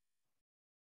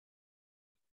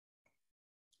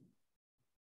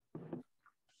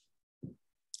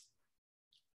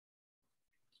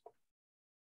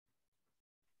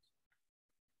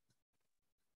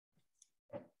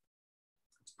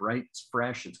 It's bright, it's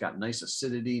fresh, it's got nice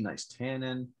acidity, nice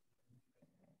tannin.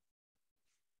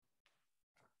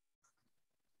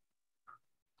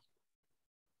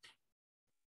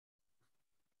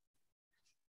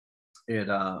 It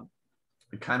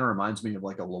kind of reminds me of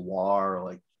like a Loire,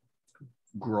 like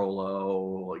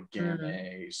Grollo, like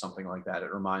Gamay, something like that.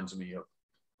 It reminds me of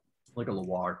like a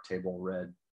Loire table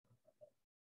red.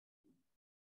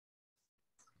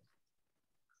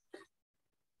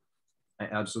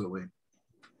 Absolutely.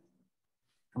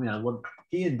 I mean, I love,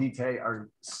 he and Dite are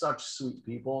such sweet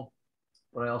people,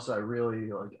 but I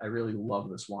really love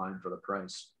this wine for the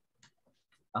price.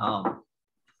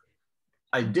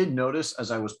 I did notice as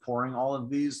I was pouring all of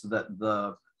these that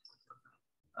the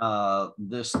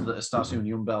Estación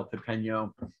Yumbel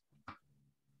Pipeño,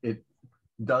 it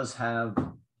does have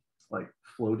like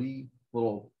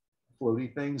little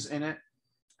floaty things in it.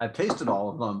 I've tasted all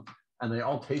of them and they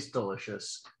all taste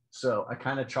delicious. So I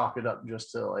kind of chalk it up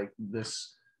just to like,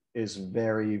 this is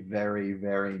very, very,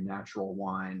 very natural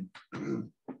wine,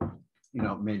 you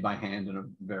know, made by hand in a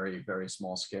very, very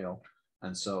small scale.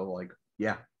 And so like,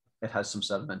 yeah, it has some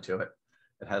sediment to it.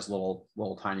 It has little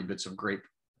tiny bits of grape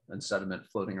and sediment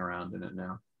floating around in it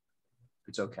now.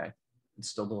 It's okay. It's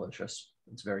still delicious.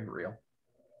 It's very real.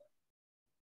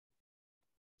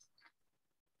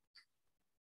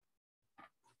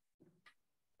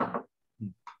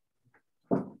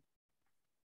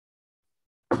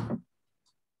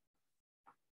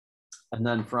 And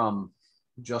then from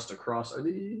just across, are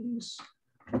these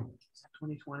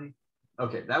 2020?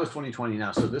 Okay, that was 2020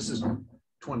 now. So this is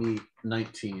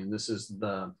 2019. This is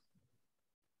the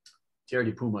Tierra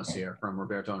de Pumas here from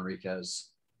Roberto Enriquez.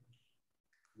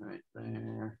 Right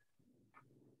there.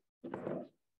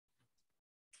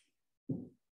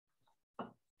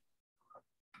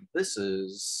 This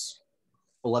is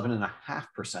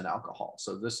 11.5% alcohol.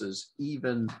 So this is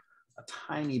even a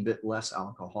tiny bit less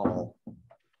alcohol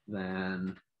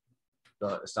than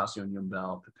the Estación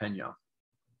Yumbel Pipeño.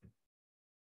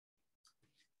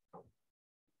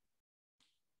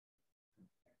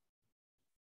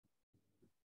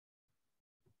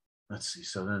 Let's see.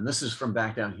 So then this is from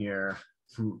back down here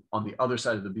from on the other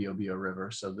side of the Biobío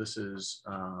River. So this is,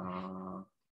 I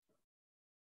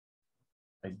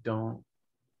don't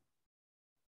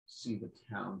see the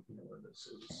town here where this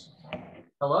is.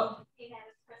 Hello? Hey,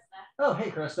 it's Krista. Oh, hey,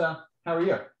 Krista. How are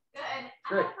you? Good.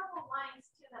 Great. I had a couple lines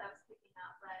too that I was picking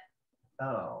up, but.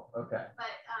 Oh, okay. But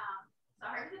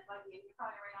sorry to bug you. You're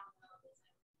probably right on the middle of this.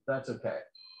 That's okay.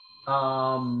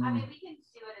 I mean, we can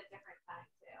do it a different time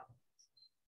too.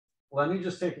 Let me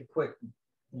just take a quick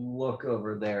look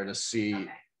over there to see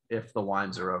if the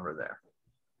wines are over there.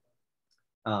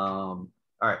 All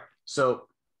right. So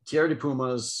Tierra de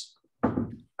Pumas,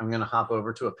 I'm going to hop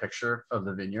over to a picture of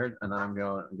the vineyard, and then I'm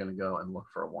going to go and look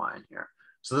for a wine here.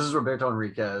 So this is Roberto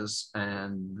Enriquez,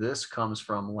 and this comes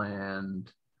from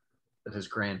land that his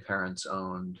grandparents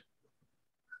owned,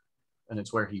 and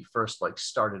it's where he first like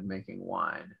started making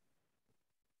wine.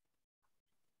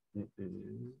 It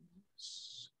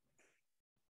is.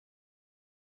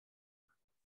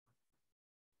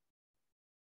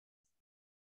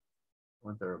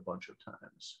 Went there a bunch of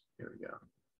times. Here we go.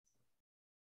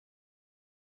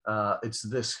 It's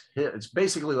this hill. It's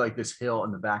basically like this hill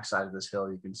on the backside of this hill.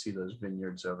 You can see those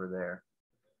vineyards over there.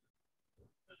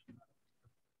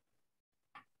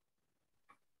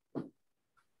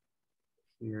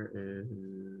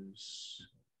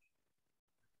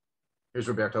 Here's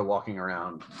Roberto walking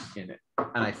around in it.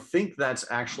 And I think that's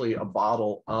actually a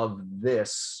bottle of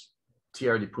this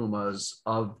Tierra de Pumas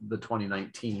of the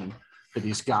 2019 that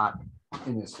he's got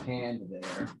in his hand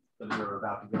there that we're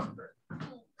about to go through.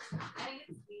 I think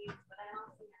it's these, but I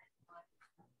don't see that.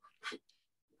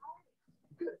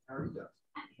 Good. How are you doing?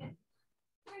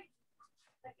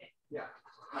 Okay. Yeah.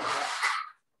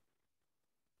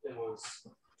 It was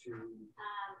two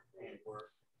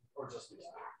or just these three?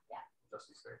 Yeah. Just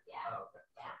these three? Yeah. Oh, okay.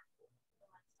 Yeah.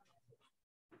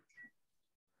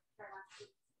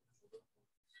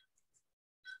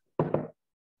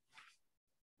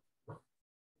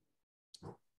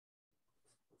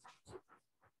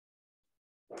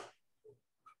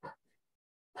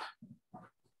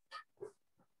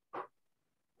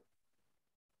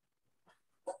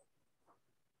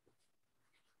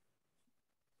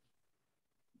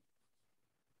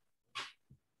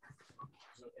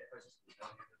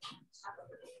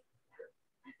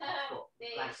 Cool.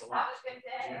 Thanks. Thanks a lot. Have a good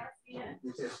day. I'll see ya.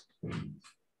 You too.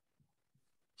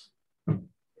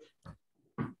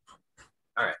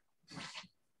 All right.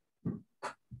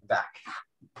 Back.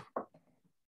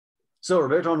 So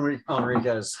Roberto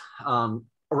Enriquez.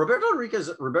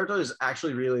 Roberto is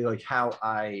actually really like how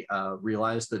I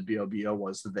realized that BOBO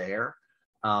was there,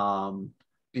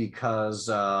 because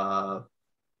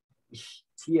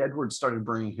T. Edwards started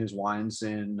bringing his wines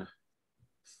in.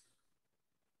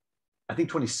 I think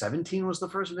 2017 was the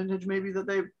first vintage maybe that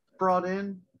they brought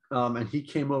in, and he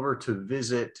came over to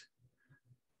visit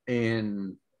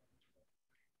in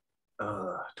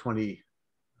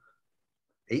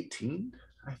 2018.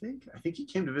 I think he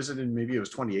came to visit in, maybe it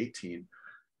was 2018,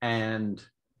 and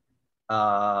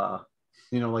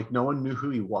you know, like no one knew who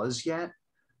he was yet,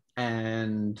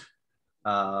 and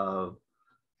so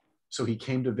he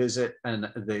came to visit,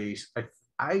 and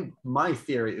my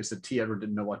theory is that T. Edward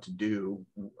didn't know what to do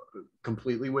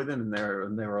completely with him, and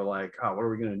they were like, oh, what are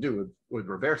we going to do with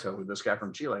Roberto, with this guy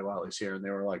from Chile while he's here? And they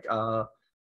were like,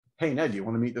 hey Ned, do you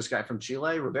want to meet this guy from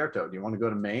Chile, Roberto? Do you want to go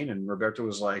to Maine? And Roberto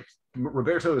was like,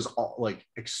 Roberto is like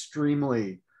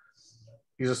extremely,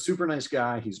 he's a super nice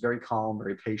guy. He's very calm,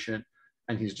 very patient,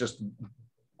 and he's just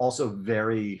also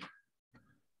very,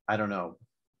 I don't know,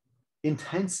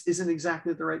 intense isn't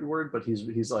exactly the right word, but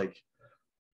he's like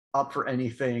up for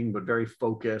anything, but very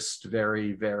focused,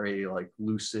 very, very like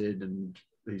lucid, and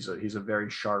he's a very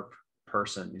sharp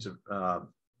person.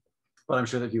 But I'm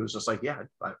sure that he was just like, yeah,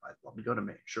 I'd love to go to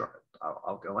Maine. Sure,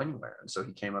 I'll go anywhere. And so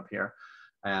he came up here,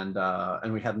 and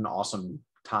we had an awesome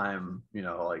time, you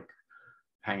know, like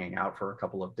hanging out for a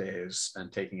couple of days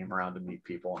and taking him around to meet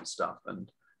people and stuff.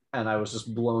 And I was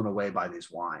just blown away by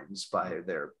these wines, by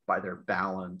their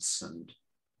balance and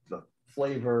the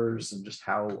flavors, and just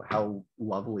how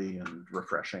lovely and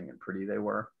refreshing and pretty they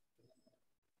were.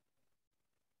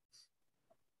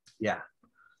 Yeah,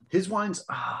 his wines.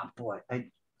 Boy,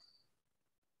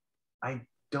 I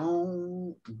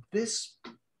don't. This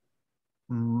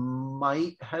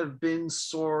might have been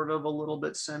sort of a little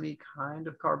bit kind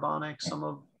of carbonic. Some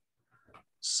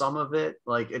of it,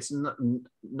 like it's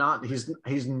not.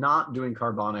 He's not doing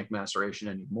carbonic maceration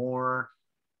anymore.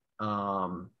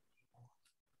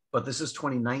 But this is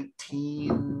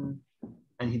 2019,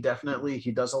 and he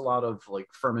does a lot of like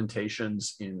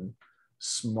fermentations in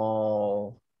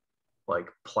small,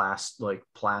 like plastic,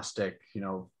 you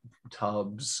know,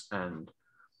 tubs, and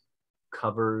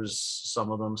covers some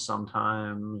of them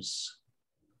sometimes.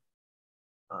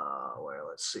 Where,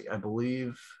 let's see, I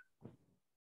believe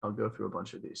I'll go through a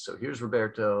bunch of these. So here's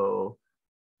Roberto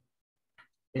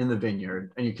in the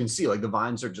vineyard, and you can see like the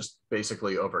vines are just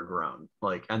basically overgrown,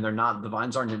 like, and the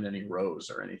vines aren't in any rows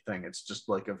or anything. It's just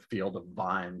like a field of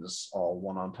vines all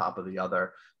one on top of the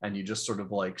other, and you just sort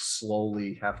of like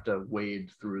slowly have to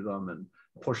wade through them and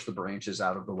push the branches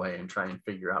out of the way and try and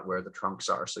figure out where the trunks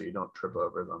are so you don't trip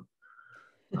over them.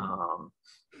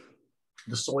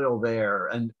 The soil there,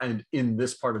 and in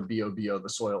this part of BOBO, the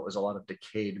soil is a lot of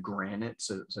decayed granite,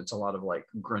 so it's a lot of like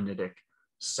granitic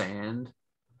sand.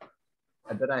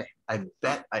 I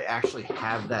bet I actually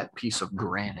have that piece of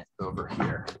granite over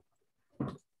here.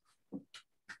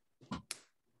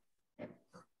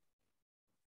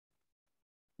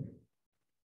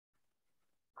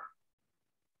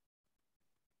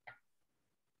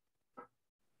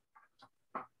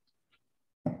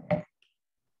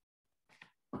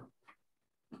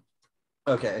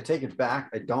 Okay, I take it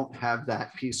back. I don't have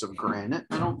that piece of granite,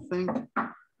 I don't think.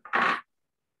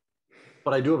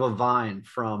 But I do have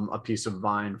a piece of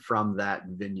vine from that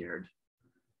vineyard.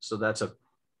 So that's a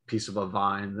piece of a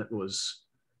vine that was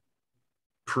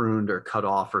pruned or cut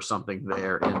off or something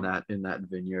there in that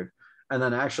vineyard. And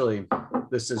then actually,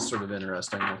 this is sort of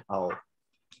interesting. I'll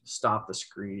stop the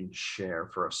screen share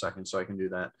for a second so I can do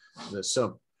that.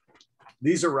 So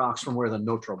these are rocks from where the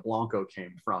Notro Blanco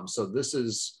came from. So this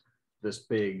is this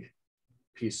big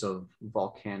piece of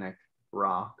volcanic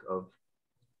rock, of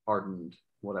hardened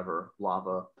whatever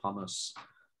lava, pumice,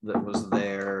 that was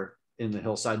there in the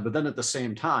hillside. But then at the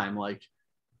same time, like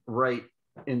right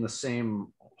in the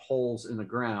same holes in the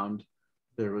ground,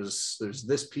 there's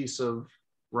this piece of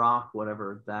rock,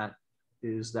 whatever that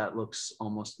is, that looks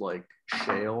almost like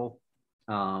shale.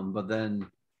 But then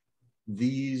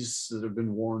these that have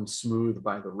been worn smooth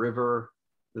by the river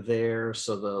there.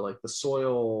 So the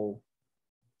soil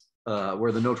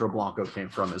where the Notro Blanco came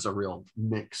from is a real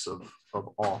mix of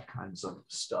all kinds of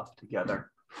stuff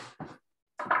together.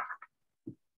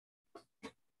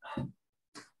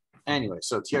 Anyway,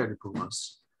 so Tierra de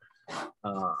Pumas.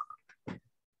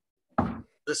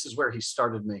 This is where he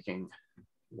started making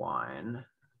wine.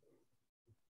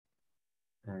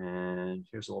 And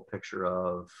here's a little picture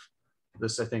of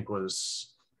this. I think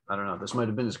was, I don't know, this might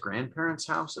have been his grandparents'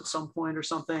 house at some point or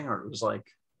something, or it was like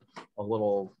a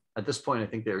little, at this point, I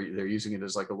think they're using it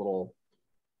as like a little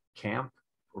camp,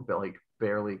 or like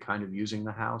barely kind of using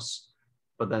the house.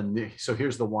 But then, so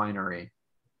here's the winery.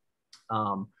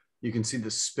 You can see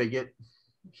the spigot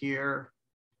here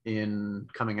in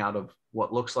coming out of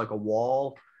what looks like a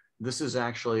wall. This is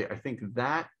actually, I think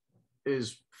that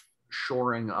is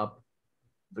shoring up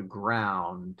the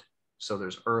ground. So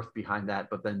there's earth behind that.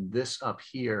 But then this up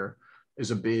here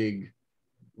is a big,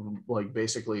 like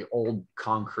basically old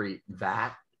concrete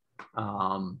vat.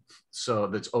 So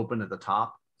that's open at the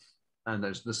top. And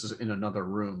this is in another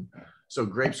room. So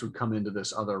grapes would come into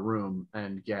this other room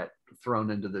and get thrown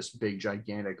into this big,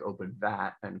 gigantic open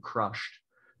vat and crushed.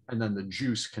 And then the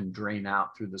juice can drain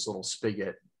out through this little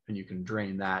spigot, and you can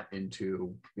drain that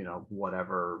into, you know,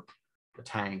 whatever, the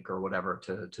tank or whatever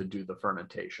to do the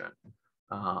fermentation.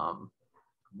 That,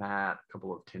 a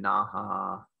couple of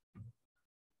tinaja.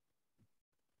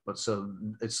 But so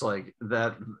it's like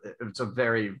that, it's a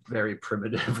very, very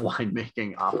primitive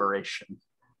winemaking operation.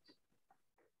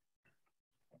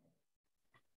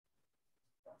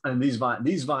 And these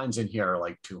vines in here are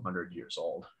like 200 years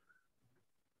old.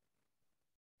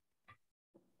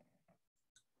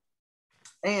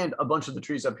 And a bunch of the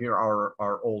trees up here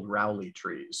are old Rowley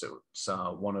trees. It's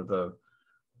one of the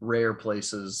rare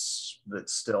places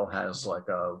that still has like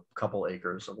a couple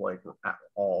acres of like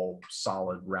all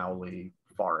solid Rowley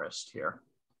forest here.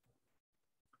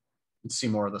 You can see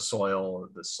more of the soil,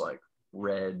 this like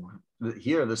red,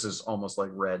 here this is almost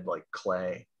like red, like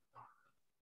clay.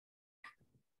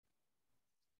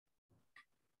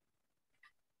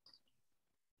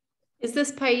 Is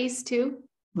this Pais too?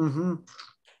 Mm-hmm.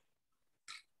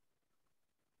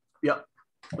 Yep,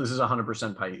 this is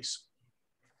 100% Pais.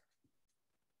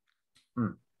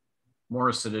 More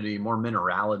acidity, more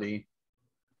minerality,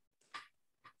 a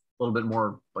little bit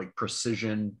more like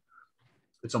precision.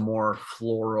 It's a more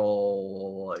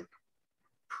floral, like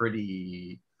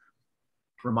pretty,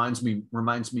 reminds me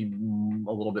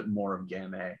a little bit more of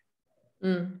Gamay.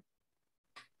 Mm.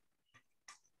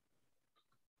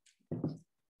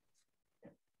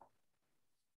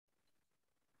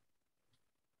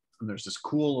 And there's this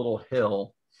cool little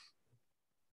hill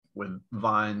with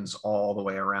vines all the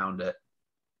way around it.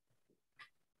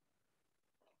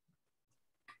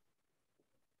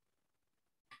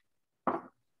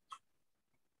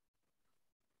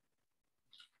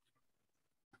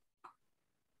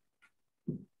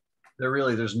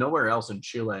 There's nowhere else in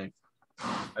Chile,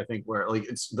 I think, where like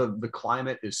it's the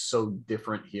climate is so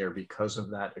different here because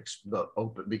of that,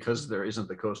 because there isn't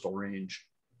the coastal range.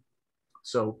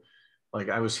 So like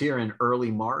I was here in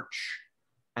early March,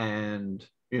 and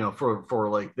you know, for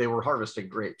like they were harvesting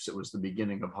grapes. It was the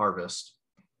beginning of harvest.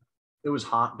 It was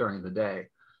hot during the day,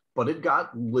 but it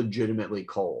got legitimately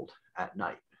cold at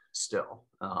night still.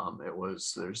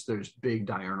 There's big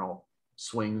diurnal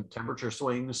temperature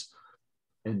swings,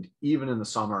 and even in the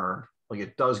summer, like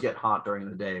it does get hot during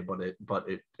the day, but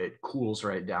it cools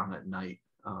right down at night.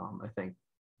 I think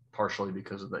partially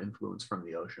because of the influence from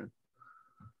the ocean.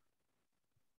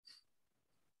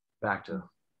 Back to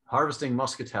harvesting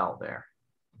muscatel there.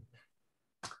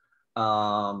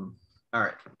 All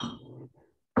right.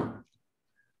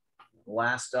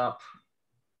 Last up,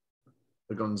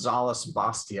 the Gonzales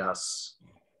Bastias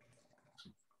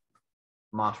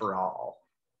Mataral.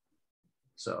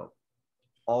 So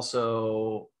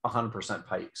also 100%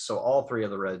 Pais. So all three of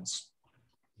the reds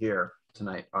here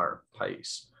tonight are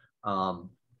Pais. Down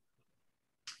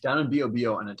in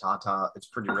Bio and Itata, it's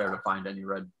pretty rare to find any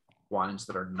red wines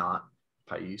that are not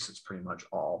Pais. It's pretty much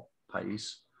all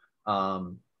Pais.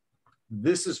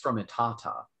 This is from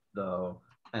Itata, though,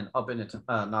 and up in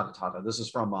not Itata. This is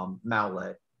from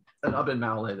Maule, and up in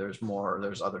Maule,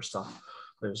 there's other stuff.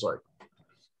 There's like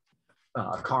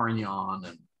Carignan,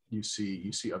 and you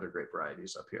see other grape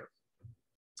varieties up here.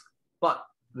 But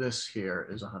this here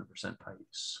is 100%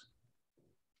 Pais.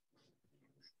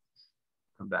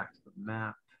 Come back to the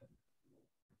map.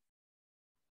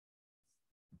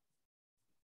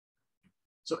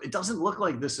 So it doesn't look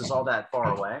like this is all that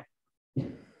far away.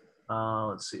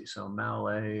 Let's see. So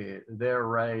Maule, they're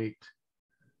right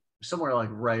somewhere like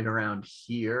right around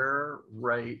here,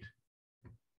 right?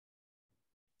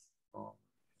 Oh.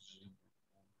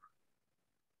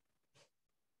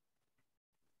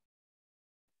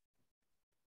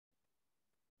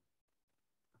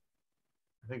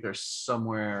 I think there's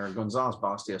somewhere, Gonzales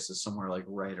Bastias is somewhere like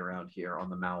right around here on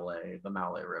the Maule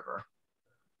River.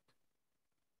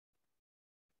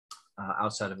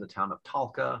 outside of the town of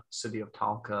Talca, city of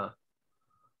Talca.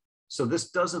 So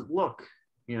this doesn't look,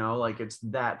 like it's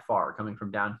that far coming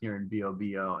from down here in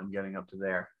Biobío and getting up to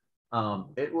there.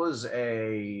 It was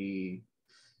a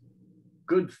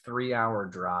good 3-hour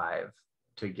drive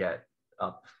to get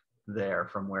up there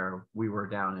from where we were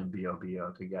down in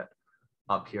Biobío to get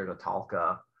up here to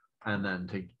Talca, and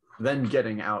then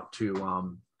getting out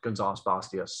to Gonzales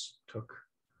Bastias took,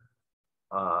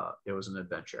 it was an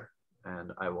adventure,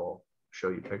 and I will show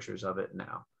you pictures of it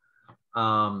now.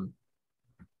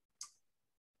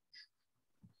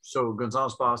 So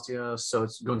Gonzales Bastias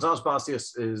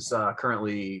is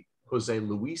currently Jose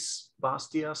Luis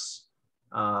Bastias.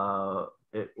 The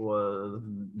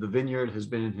vineyard has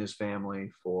been in his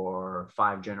family for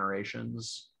 5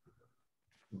 generations.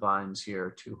 Vines here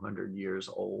 200 years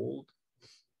old.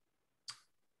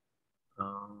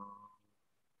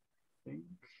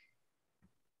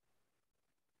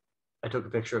 I took a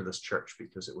picture of this church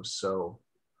because it was so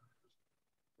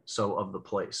of the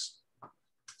place.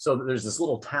 So there's this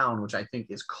little town, which I think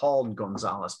is called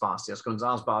Gonzales Bastias.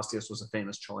 Gonzales Bastias was a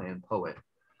famous Chilean poet.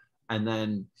 And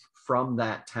then from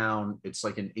that town, it's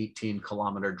like an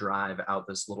 18-kilometer drive out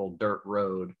this little dirt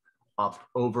road up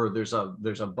over, there's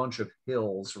a bunch of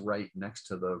hills right next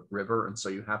to the river. And so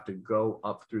you have to go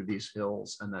up through these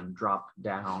hills and then drop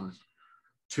down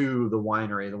to the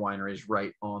winery. The winery is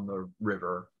right on the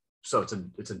river. So it's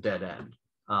a dead end.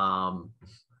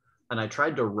 And I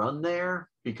tried to run there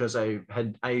because I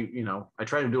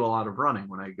try to do a lot of running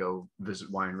when I go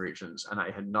visit wine regions, and I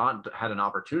had not had an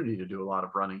opportunity to do a lot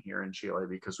of running here in Chile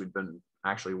because we'd been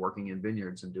actually working in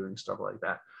vineyards and doing stuff like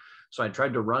that. So I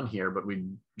tried to run here, but we'd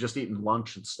just eaten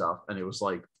lunch and stuff, and it was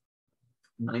like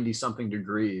 90 something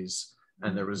degrees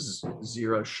and there was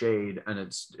zero shade, and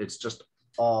it's just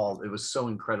it was so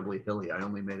incredibly hilly. I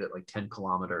only made it like 10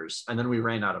 kilometers, and then we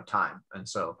ran out of time, and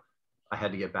so I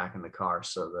had to get back in the car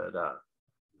so that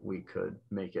we could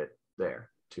make it there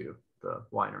to the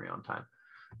winery on time.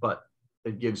 But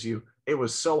it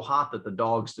was so hot that the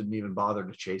dogs didn't even bother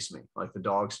to chase me. Like, the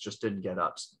dogs just didn't get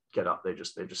up. They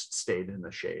just stayed in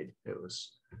the shade.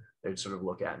 They'd sort of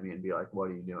look at me and be like, "What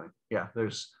are you doing?" Yeah,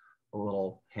 there's a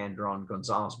little hand-drawn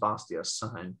Gonzales Bastias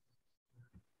sign.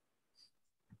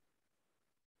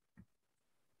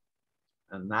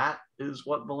 And that is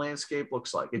what the landscape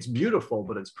looks like. It's beautiful,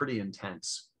 but it's pretty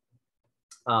intense.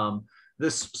 So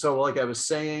like I was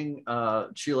saying,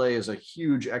 Chile is a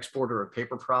huge exporter of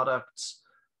paper products.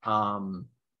 The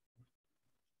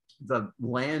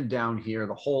land down here,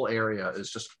 the whole area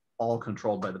is just all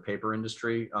controlled by the paper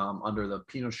industry under the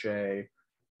Pinochet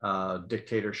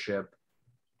dictatorship.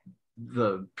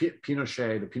 The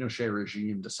Pinochet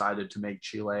regime decided to make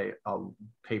Chile a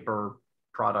paper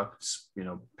products,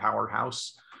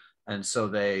 powerhouse. And so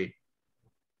they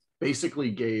basically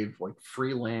gave like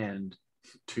free land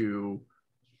to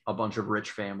a bunch of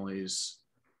rich families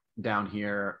down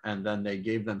here. And then they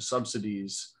gave them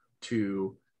subsidies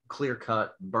to clear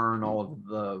cut, burn all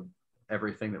of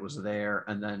everything that was there,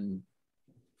 and then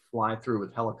fly through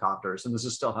with helicopters. And this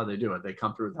is still how they do it. They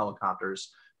come through with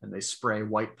helicopters and they spray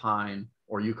white pine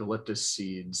or eucalyptus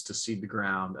seeds to seed the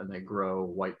ground, and they grow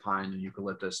white pine and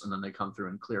eucalyptus, and then they come through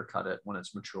and clear cut it when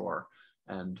it's mature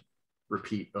and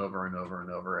repeat over and over and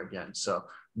over again. So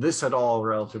this had all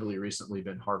relatively recently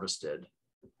been harvested.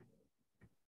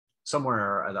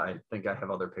 Somewhere, I think I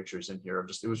have other pictures in here of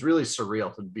it was really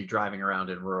surreal to be driving around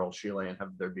in rural Chile and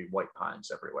have there be white pines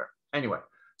everywhere. Anyway,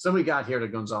 so we got here to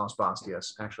Gonzales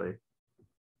Bastias. Actually,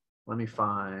 let me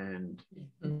find,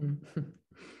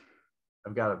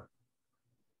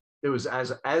 it was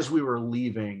as we were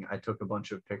leaving, I took a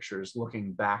bunch of pictures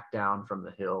looking back down from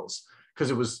the hills,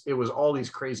 because it was all these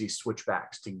crazy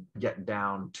switchbacks to get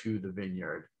down to the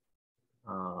vineyard.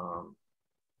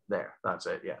 There, that's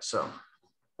it. Yeah. So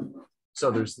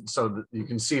you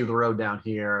can see the road down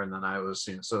here, and then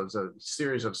so it's a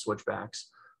series of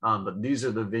switchbacks. But these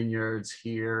are the vineyards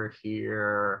here,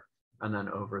 and then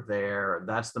over there.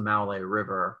 That's the Maule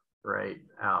River right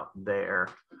out there.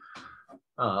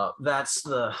 That's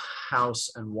the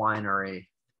house and winery,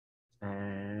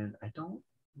 and I don't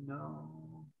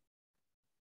know.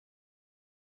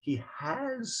 He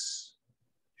has,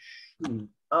 I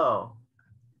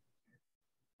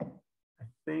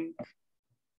think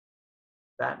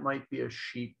that might be a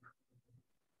sheep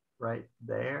right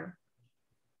there.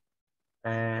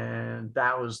 And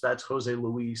that's Jose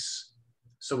Luis.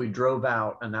 So we drove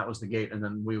out, and that was the gate. And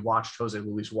then we watched Jose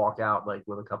Luis walk out like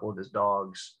with a couple of his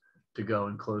dogs to go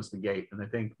and close the gate. And I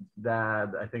think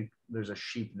there's a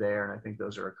sheep there, and I think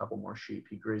those are a couple more sheep.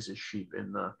 He grazes sheep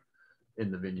in the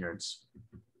vineyards.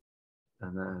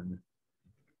 And then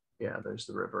Yeah, there's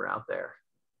the river out there.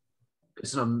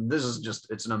 It's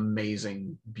an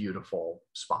amazing, beautiful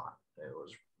spot. It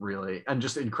was really, and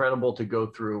just incredible to go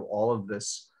through all of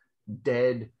this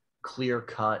dead, clear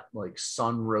cut, like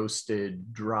sun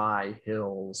roasted, dry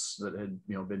hills that had,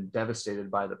 you know, been devastated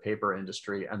by the paper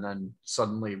industry, and then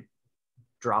suddenly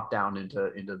drop down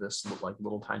into this like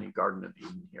little tiny garden of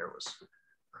Eden here. It was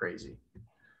crazy.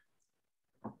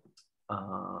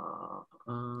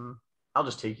 I'll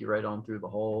just take you right on through the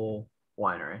whole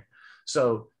winery.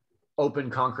 So open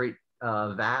concrete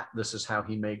vat. This is how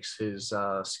he makes his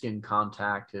skin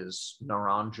contact, his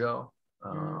Naranjo.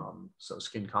 So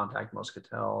skin contact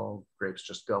Moscatel. Grapes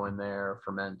just go in there,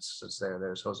 ferments. It's there.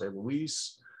 There's Jose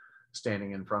Luis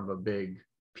standing in front of a big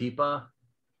pipa.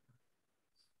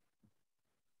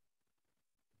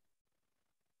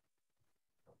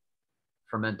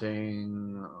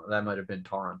 Fermenting, that might have been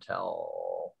Torrentel.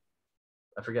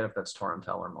 I forget if that's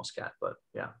Torrentel or Muscat, but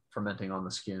yeah, fermenting on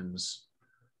the skins,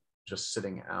 just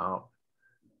sitting out.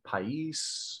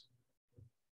 Pais.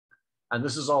 And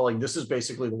this is all like, this is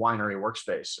basically the winery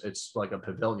workspace. It's like a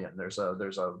pavilion. There's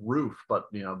a roof, but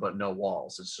but no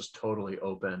walls. It's just totally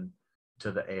open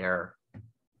to the air.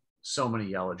 So many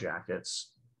yellow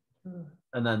jackets.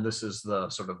 And then this is the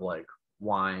sort of like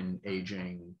wine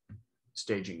aging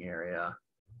staging area.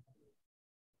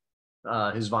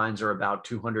 His vines are about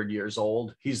 200 years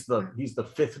old. He's the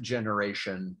fifth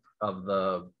generation of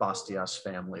the Bastias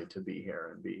family to be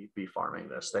here and be farming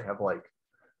this. They have like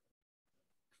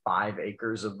 5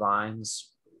 acres of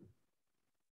vines.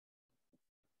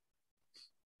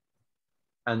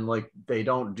 And like they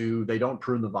don't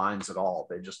prune the vines at all.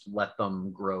 They just let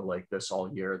them grow like this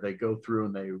all year. They go through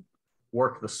and they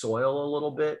work the soil a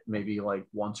little bit, maybe like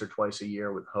once or twice a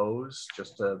year with hose,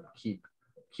 just to keep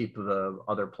the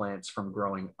other plants from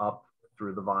growing up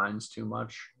through the vines too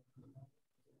much.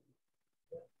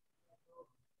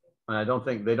 And I don't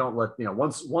think they don't let,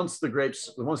 once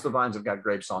the vines have got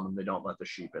grapes on them, they don't let the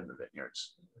sheep in the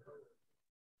vineyards.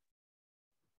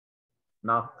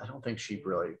 I don't think sheep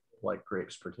really like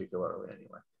grapes particularly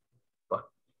anyway. But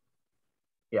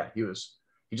yeah, he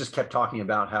just kept talking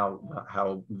about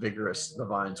how vigorous the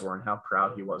vines were and how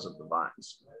proud he was of the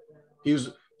vines. He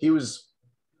was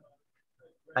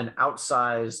an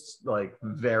outsized, like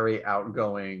very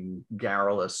outgoing,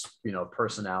 garrulous,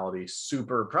 personality,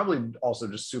 probably also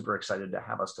just super excited to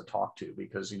have us to talk to,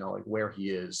 because, like where he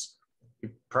is, he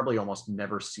probably almost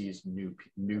never sees new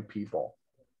people.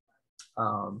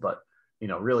 But,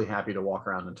 really happy to walk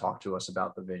around and talk to us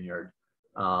about the vineyard.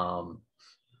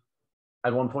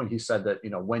 At one point he said that,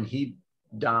 when he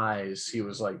dies, he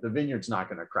was like, the vineyard's not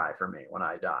going to cry for me when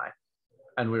I die.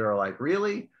 And we were like,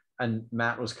 really? And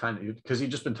Matt was kind of, because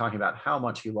he'd just been talking about how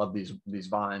much he loved these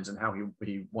vines and how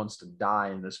he wants to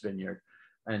die in this vineyard.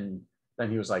 And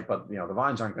then he was like, but the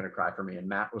vines aren't going to cry for me. And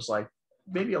Matt was like,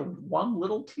 maybe one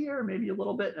little tear, maybe a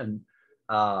little bit. And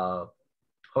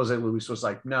Jose Luis was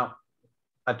like, no,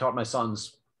 I've taught my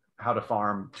sons how to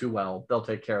farm too well. They'll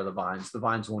take care of the vines. The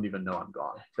vines won't even know I'm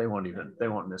gone. They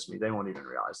won't miss me. They won't even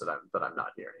realize that I'm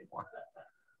not here anymore.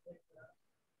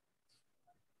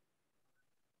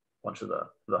 Bunch of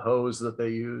the hose that they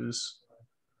use.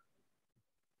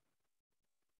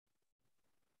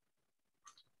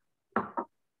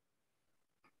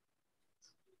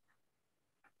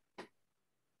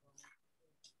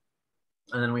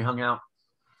 And then we hung out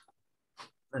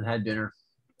and had dinner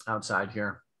outside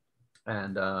here,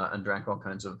 and drank all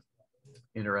kinds of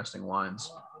interesting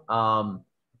wines. I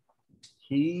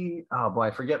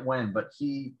forget when, but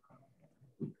he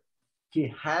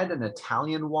had an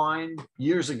Italian wine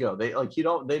years ago.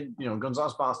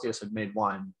 Gonzalez Bastias had made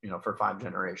wine, for 5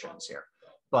 generations here,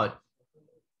 but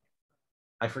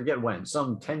I forget when,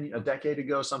 a decade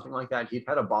ago, something like that. He'd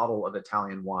had a bottle of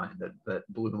Italian wine that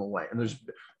blew him away. And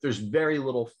there's very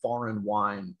little foreign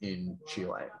wine in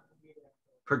Chile,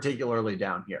 particularly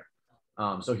down here.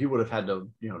 So he would have had to,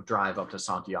 drive up to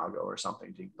Santiago or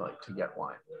something to get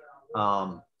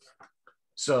wine.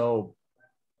 So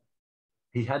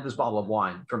he had this bottle of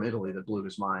wine from Italy that blew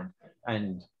his mind,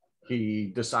 and he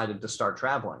decided to start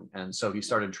traveling. And so he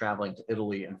started traveling to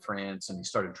Italy and France, and he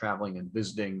started traveling and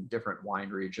visiting different wine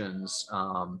regions.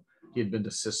 He had been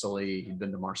to Sicily, he'd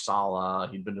been to Marsala,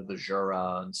 he'd been to the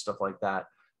Jura and stuff like that.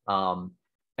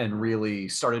 And really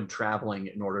started traveling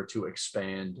in order to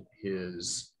expand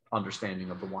his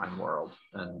understanding of the wine world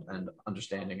and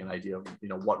understanding an idea of,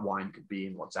 what wine could be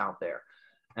and what's out there.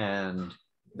 And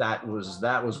that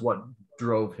was what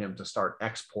drove him to start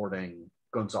exporting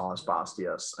Gonzalez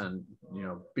Bastias, and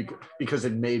because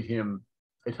it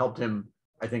helped him,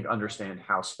 I think, understand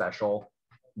how special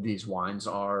these wines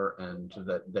are, and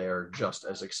that they're just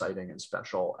as exciting and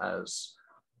special as,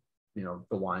 you know,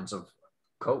 the wines of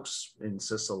Kos in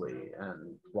Sicily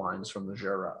and wines from the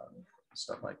Jura and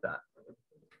stuff like that.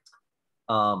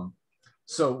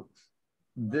 So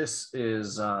this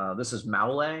is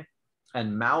Maule,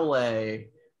 and Maule,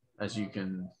 as you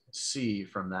can see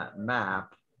from that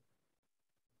map,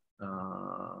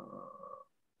 I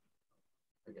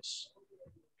guess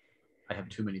I have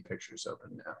too many pictures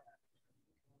open now.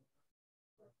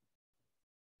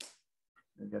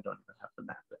 Maybe I don't even have the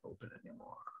map open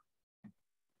anymore.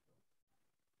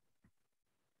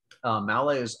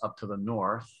 Maule is up to the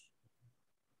north,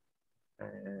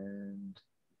 and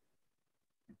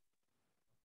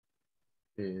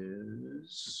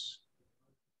is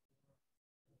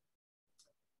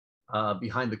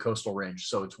behind the coastal range.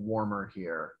 So it's warmer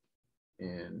here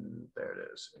there it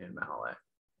is, in Maule.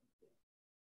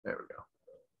 There we go.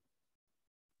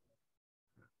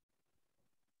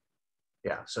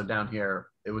 Yeah, so down here,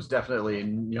 it was definitely, you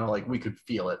know, like we could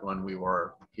feel it when we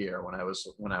were here, when I was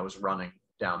running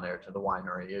down there to the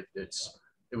winery.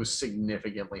 It was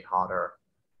significantly hotter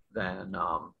than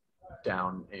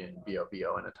down in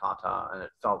Bio and Etata, and it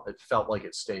felt like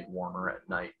it stayed warmer at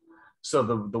night. So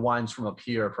the wines from up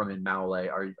here, from in Maule,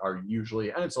 are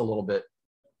usually, and it's a little bit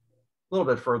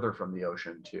further from the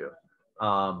ocean too.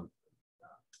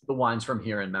 The wines from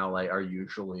here in Maule are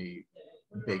usually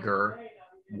bigger,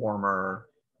 warmer,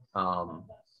 a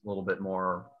little bit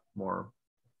more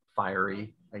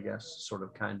fiery, I guess, sort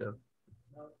of, kind of.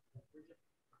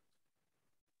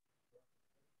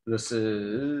 This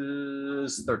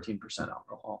is 13%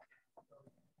 alcohol,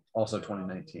 also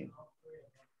 2019.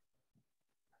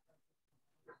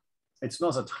 It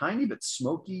smells a tiny bit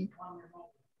smoky,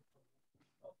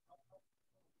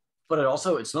 but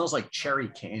it smells like cherry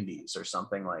candies or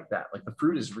something like that. Like the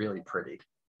fruit is really pretty.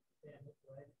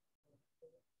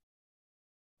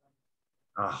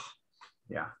 Oh,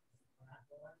 yeah.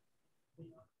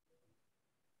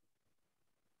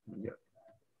 Yep.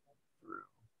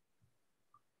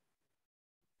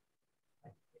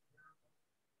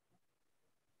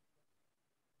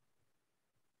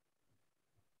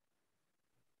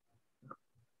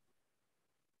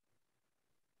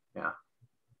 Yeah.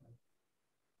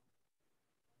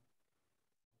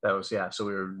 That was, yeah. So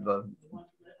the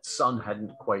sun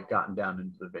hadn't quite gotten down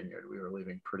into the vineyard. We were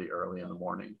leaving pretty early in the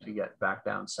morning to get back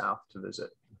down south to visit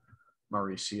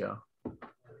Mauricio.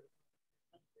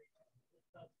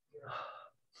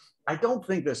 I don't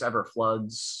think this ever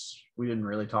floods. We didn't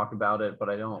really talk about it, but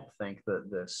I don't think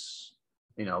that this,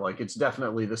 you know, like it's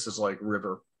definitely, this is like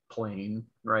river plain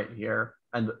right here.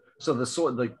 And so the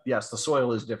soil, like, yes, the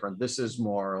soil is different. This is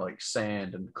more like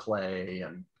sand and clay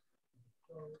and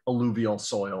alluvial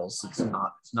soils. It's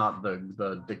not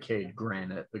the decayed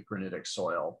granite, the granitic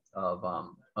soil of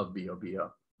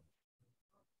Bio.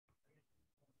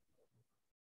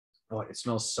 Boy, it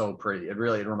smells so pretty. It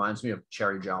reminds me of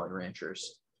Cherry Jolly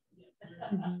Ranchers.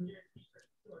 Mm-hmm.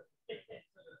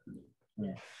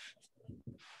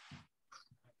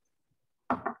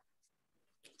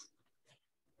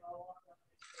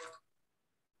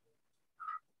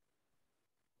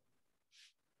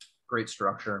 Great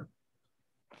structure.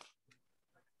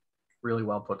 Really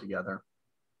well put together.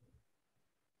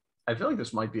 I feel like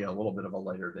this might be a little bit of a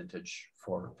lighter vintage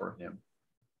for him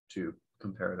too,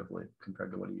 comparatively,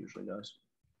 compared to what he usually does.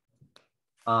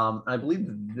 I believe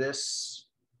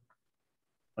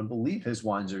his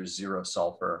wines are 0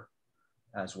 sulfur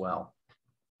as well.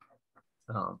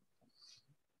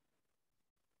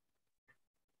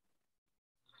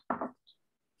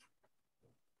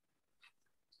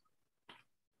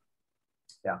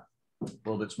 Yeah, a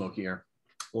little bit smokier,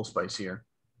 a little spicier,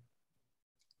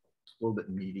 a little bit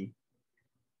meaty.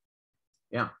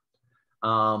 Yeah.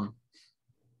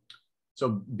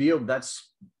 So Bio,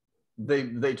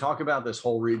 they talk about this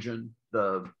whole region,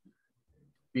 the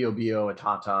Bio,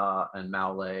 Etata, and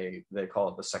Maule. They call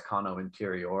it the Secano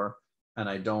Interior, and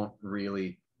it's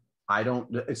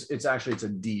a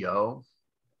DO.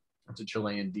 It's a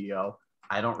Chilean DO.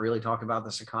 I don't really talk about the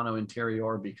Secano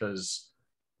Interior because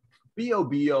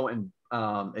Bio and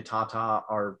Etata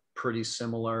are pretty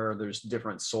similar. There's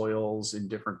different soils in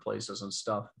different places and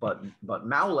stuff, but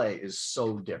Maule is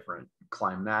so different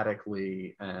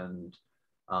climatically, and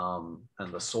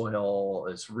the soil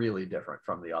is really different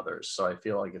from the others. So I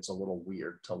feel like it's a little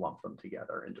weird to lump them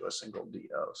together into a single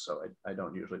DO. So I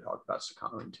don't usually talk about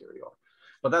Secano Interior,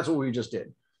 but that's what we just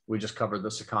did. We just covered the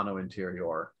Secano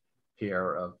Interior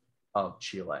here of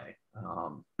Chile.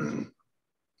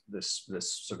 This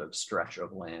sort of stretch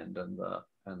of land and the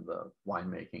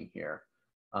winemaking here.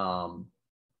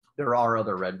 There are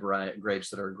other red grapes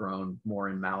that are grown more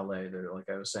in Malais. There, like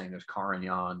I was saying, there's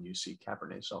Carignan, you see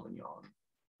Cabernet Sauvignon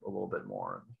a little bit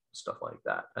more and stuff like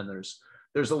that. And there's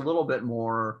a little bit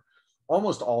more,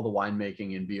 almost all the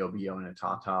winemaking in Biobío and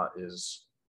Etata is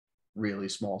really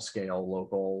small scale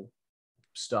local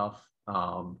stuff.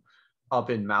 Up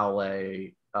in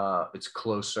Malais, it's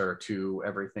closer to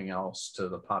everything else, to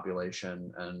the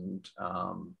population, and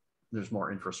there's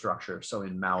more infrastructure. So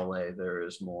in Malais, there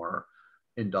is more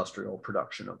industrial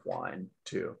production of wine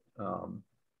too.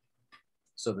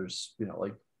 So there's, you know,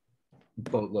 like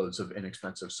boatloads of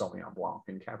inexpensive Sauvignon Blanc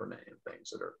and Cabernet and things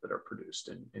that are produced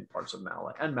in parts of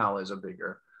Malais. And Malais is a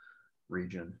bigger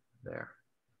region there.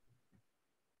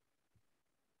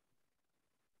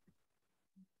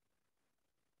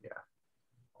 Yeah.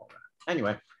 All that.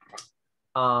 Anyway,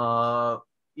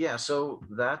 yeah, so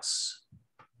that's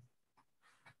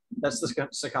the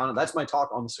Secano. That's my talk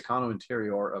on the Secano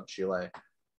Interior of Chile.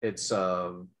 It's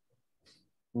a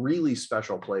really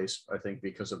special place, I think,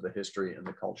 because of the history and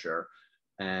the culture.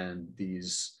 And the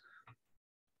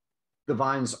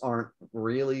vines aren't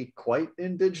really quite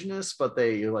indigenous, but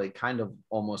they like kind of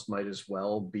almost might as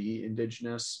well be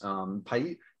indigenous.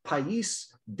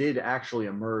 Pais did actually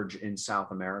emerge in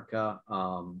South America.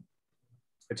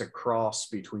 It's a cross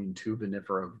between two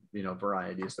vinifera, you know,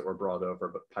 varieties that were brought over,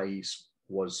 but Pais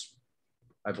was,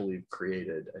 I believe,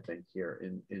 created, I think,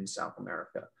 here in South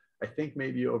America. I think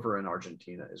maybe over in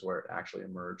Argentina is where it actually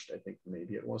emerged. I think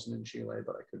maybe it wasn't in Chile,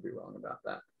 but I could be wrong about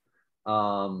that.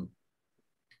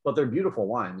 But they're beautiful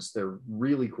wines. They're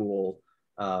really cool.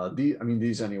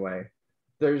 These anyway.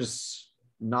 There's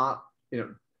not, you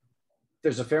know,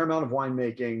 there's a fair amount of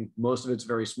winemaking. Most of it's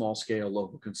very small scale,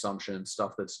 local consumption,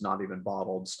 stuff that's not even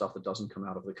bottled, stuff that doesn't come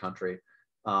out of the country.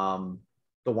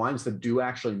 The wines that do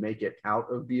actually make it out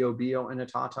of Biobío and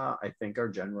Etata, I think, are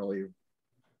generally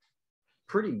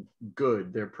pretty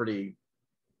good. They're pretty,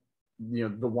 you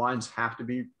know, the wines have to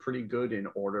be pretty good in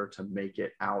order to make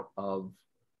it out of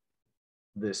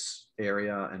this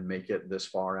area and make it this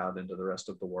far out into the rest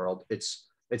of the world. It's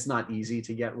not easy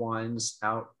to get wines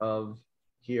out of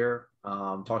here.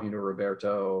 Talking to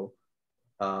Roberto,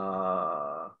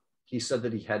 he said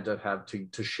that he had to have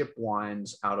to ship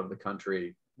wines out of the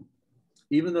country,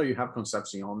 even though you have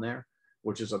Concepcion there,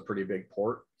 which is a pretty big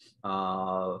port.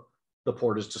 The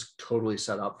port is just totally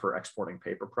set up for exporting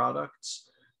paper products.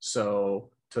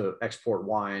 So to export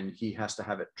wine, he has to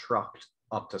have it trucked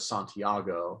up to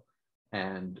Santiago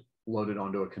and loaded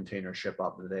onto a container ship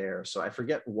up there. So I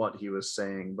forget what he was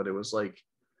saying, but it was like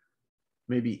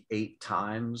maybe 8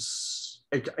 times.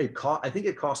 I think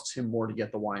it costs him more to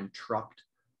get the wine trucked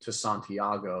to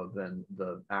Santiago than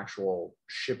the actual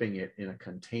shipping it in a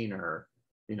container,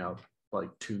 you know,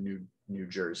 like to New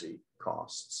Jersey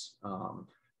costs.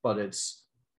 But it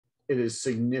is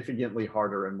significantly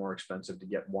harder and more expensive to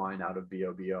get wine out of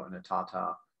Biobío and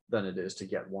Etata than it is to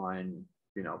get wine,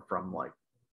 you know, from like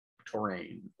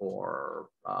Touraine or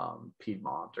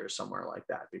Piedmont or somewhere like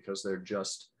that, because there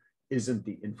just isn't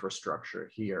the infrastructure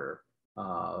here,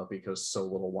 because so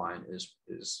little wine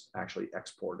is actually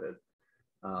exported.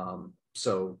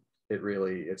 So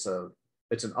it's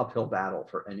an uphill battle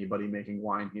for anybody making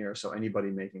wine here. So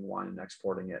anybody making wine and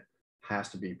exporting it has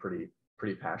to be pretty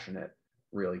passionate,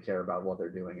 really care about what they're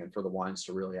doing, and for the wines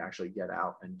to really actually get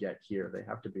out and get here, they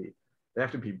have to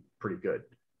be pretty good.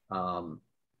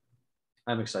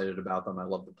 I'm excited about them. I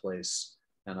love the place,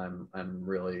 and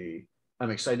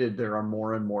I'm excited. There are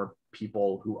more and more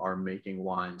people who are making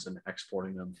wines and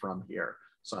exporting them from here.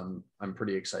 So I'm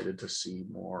pretty excited to see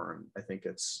more. And I think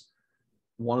it's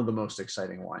one of the most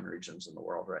exciting wine regions in the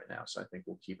world right now. So I think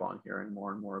we'll keep on hearing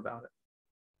more and more about it.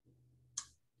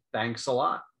 Thanks a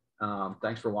lot.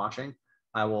 Thanks for watching.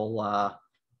 I'll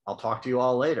talk to you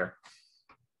all later.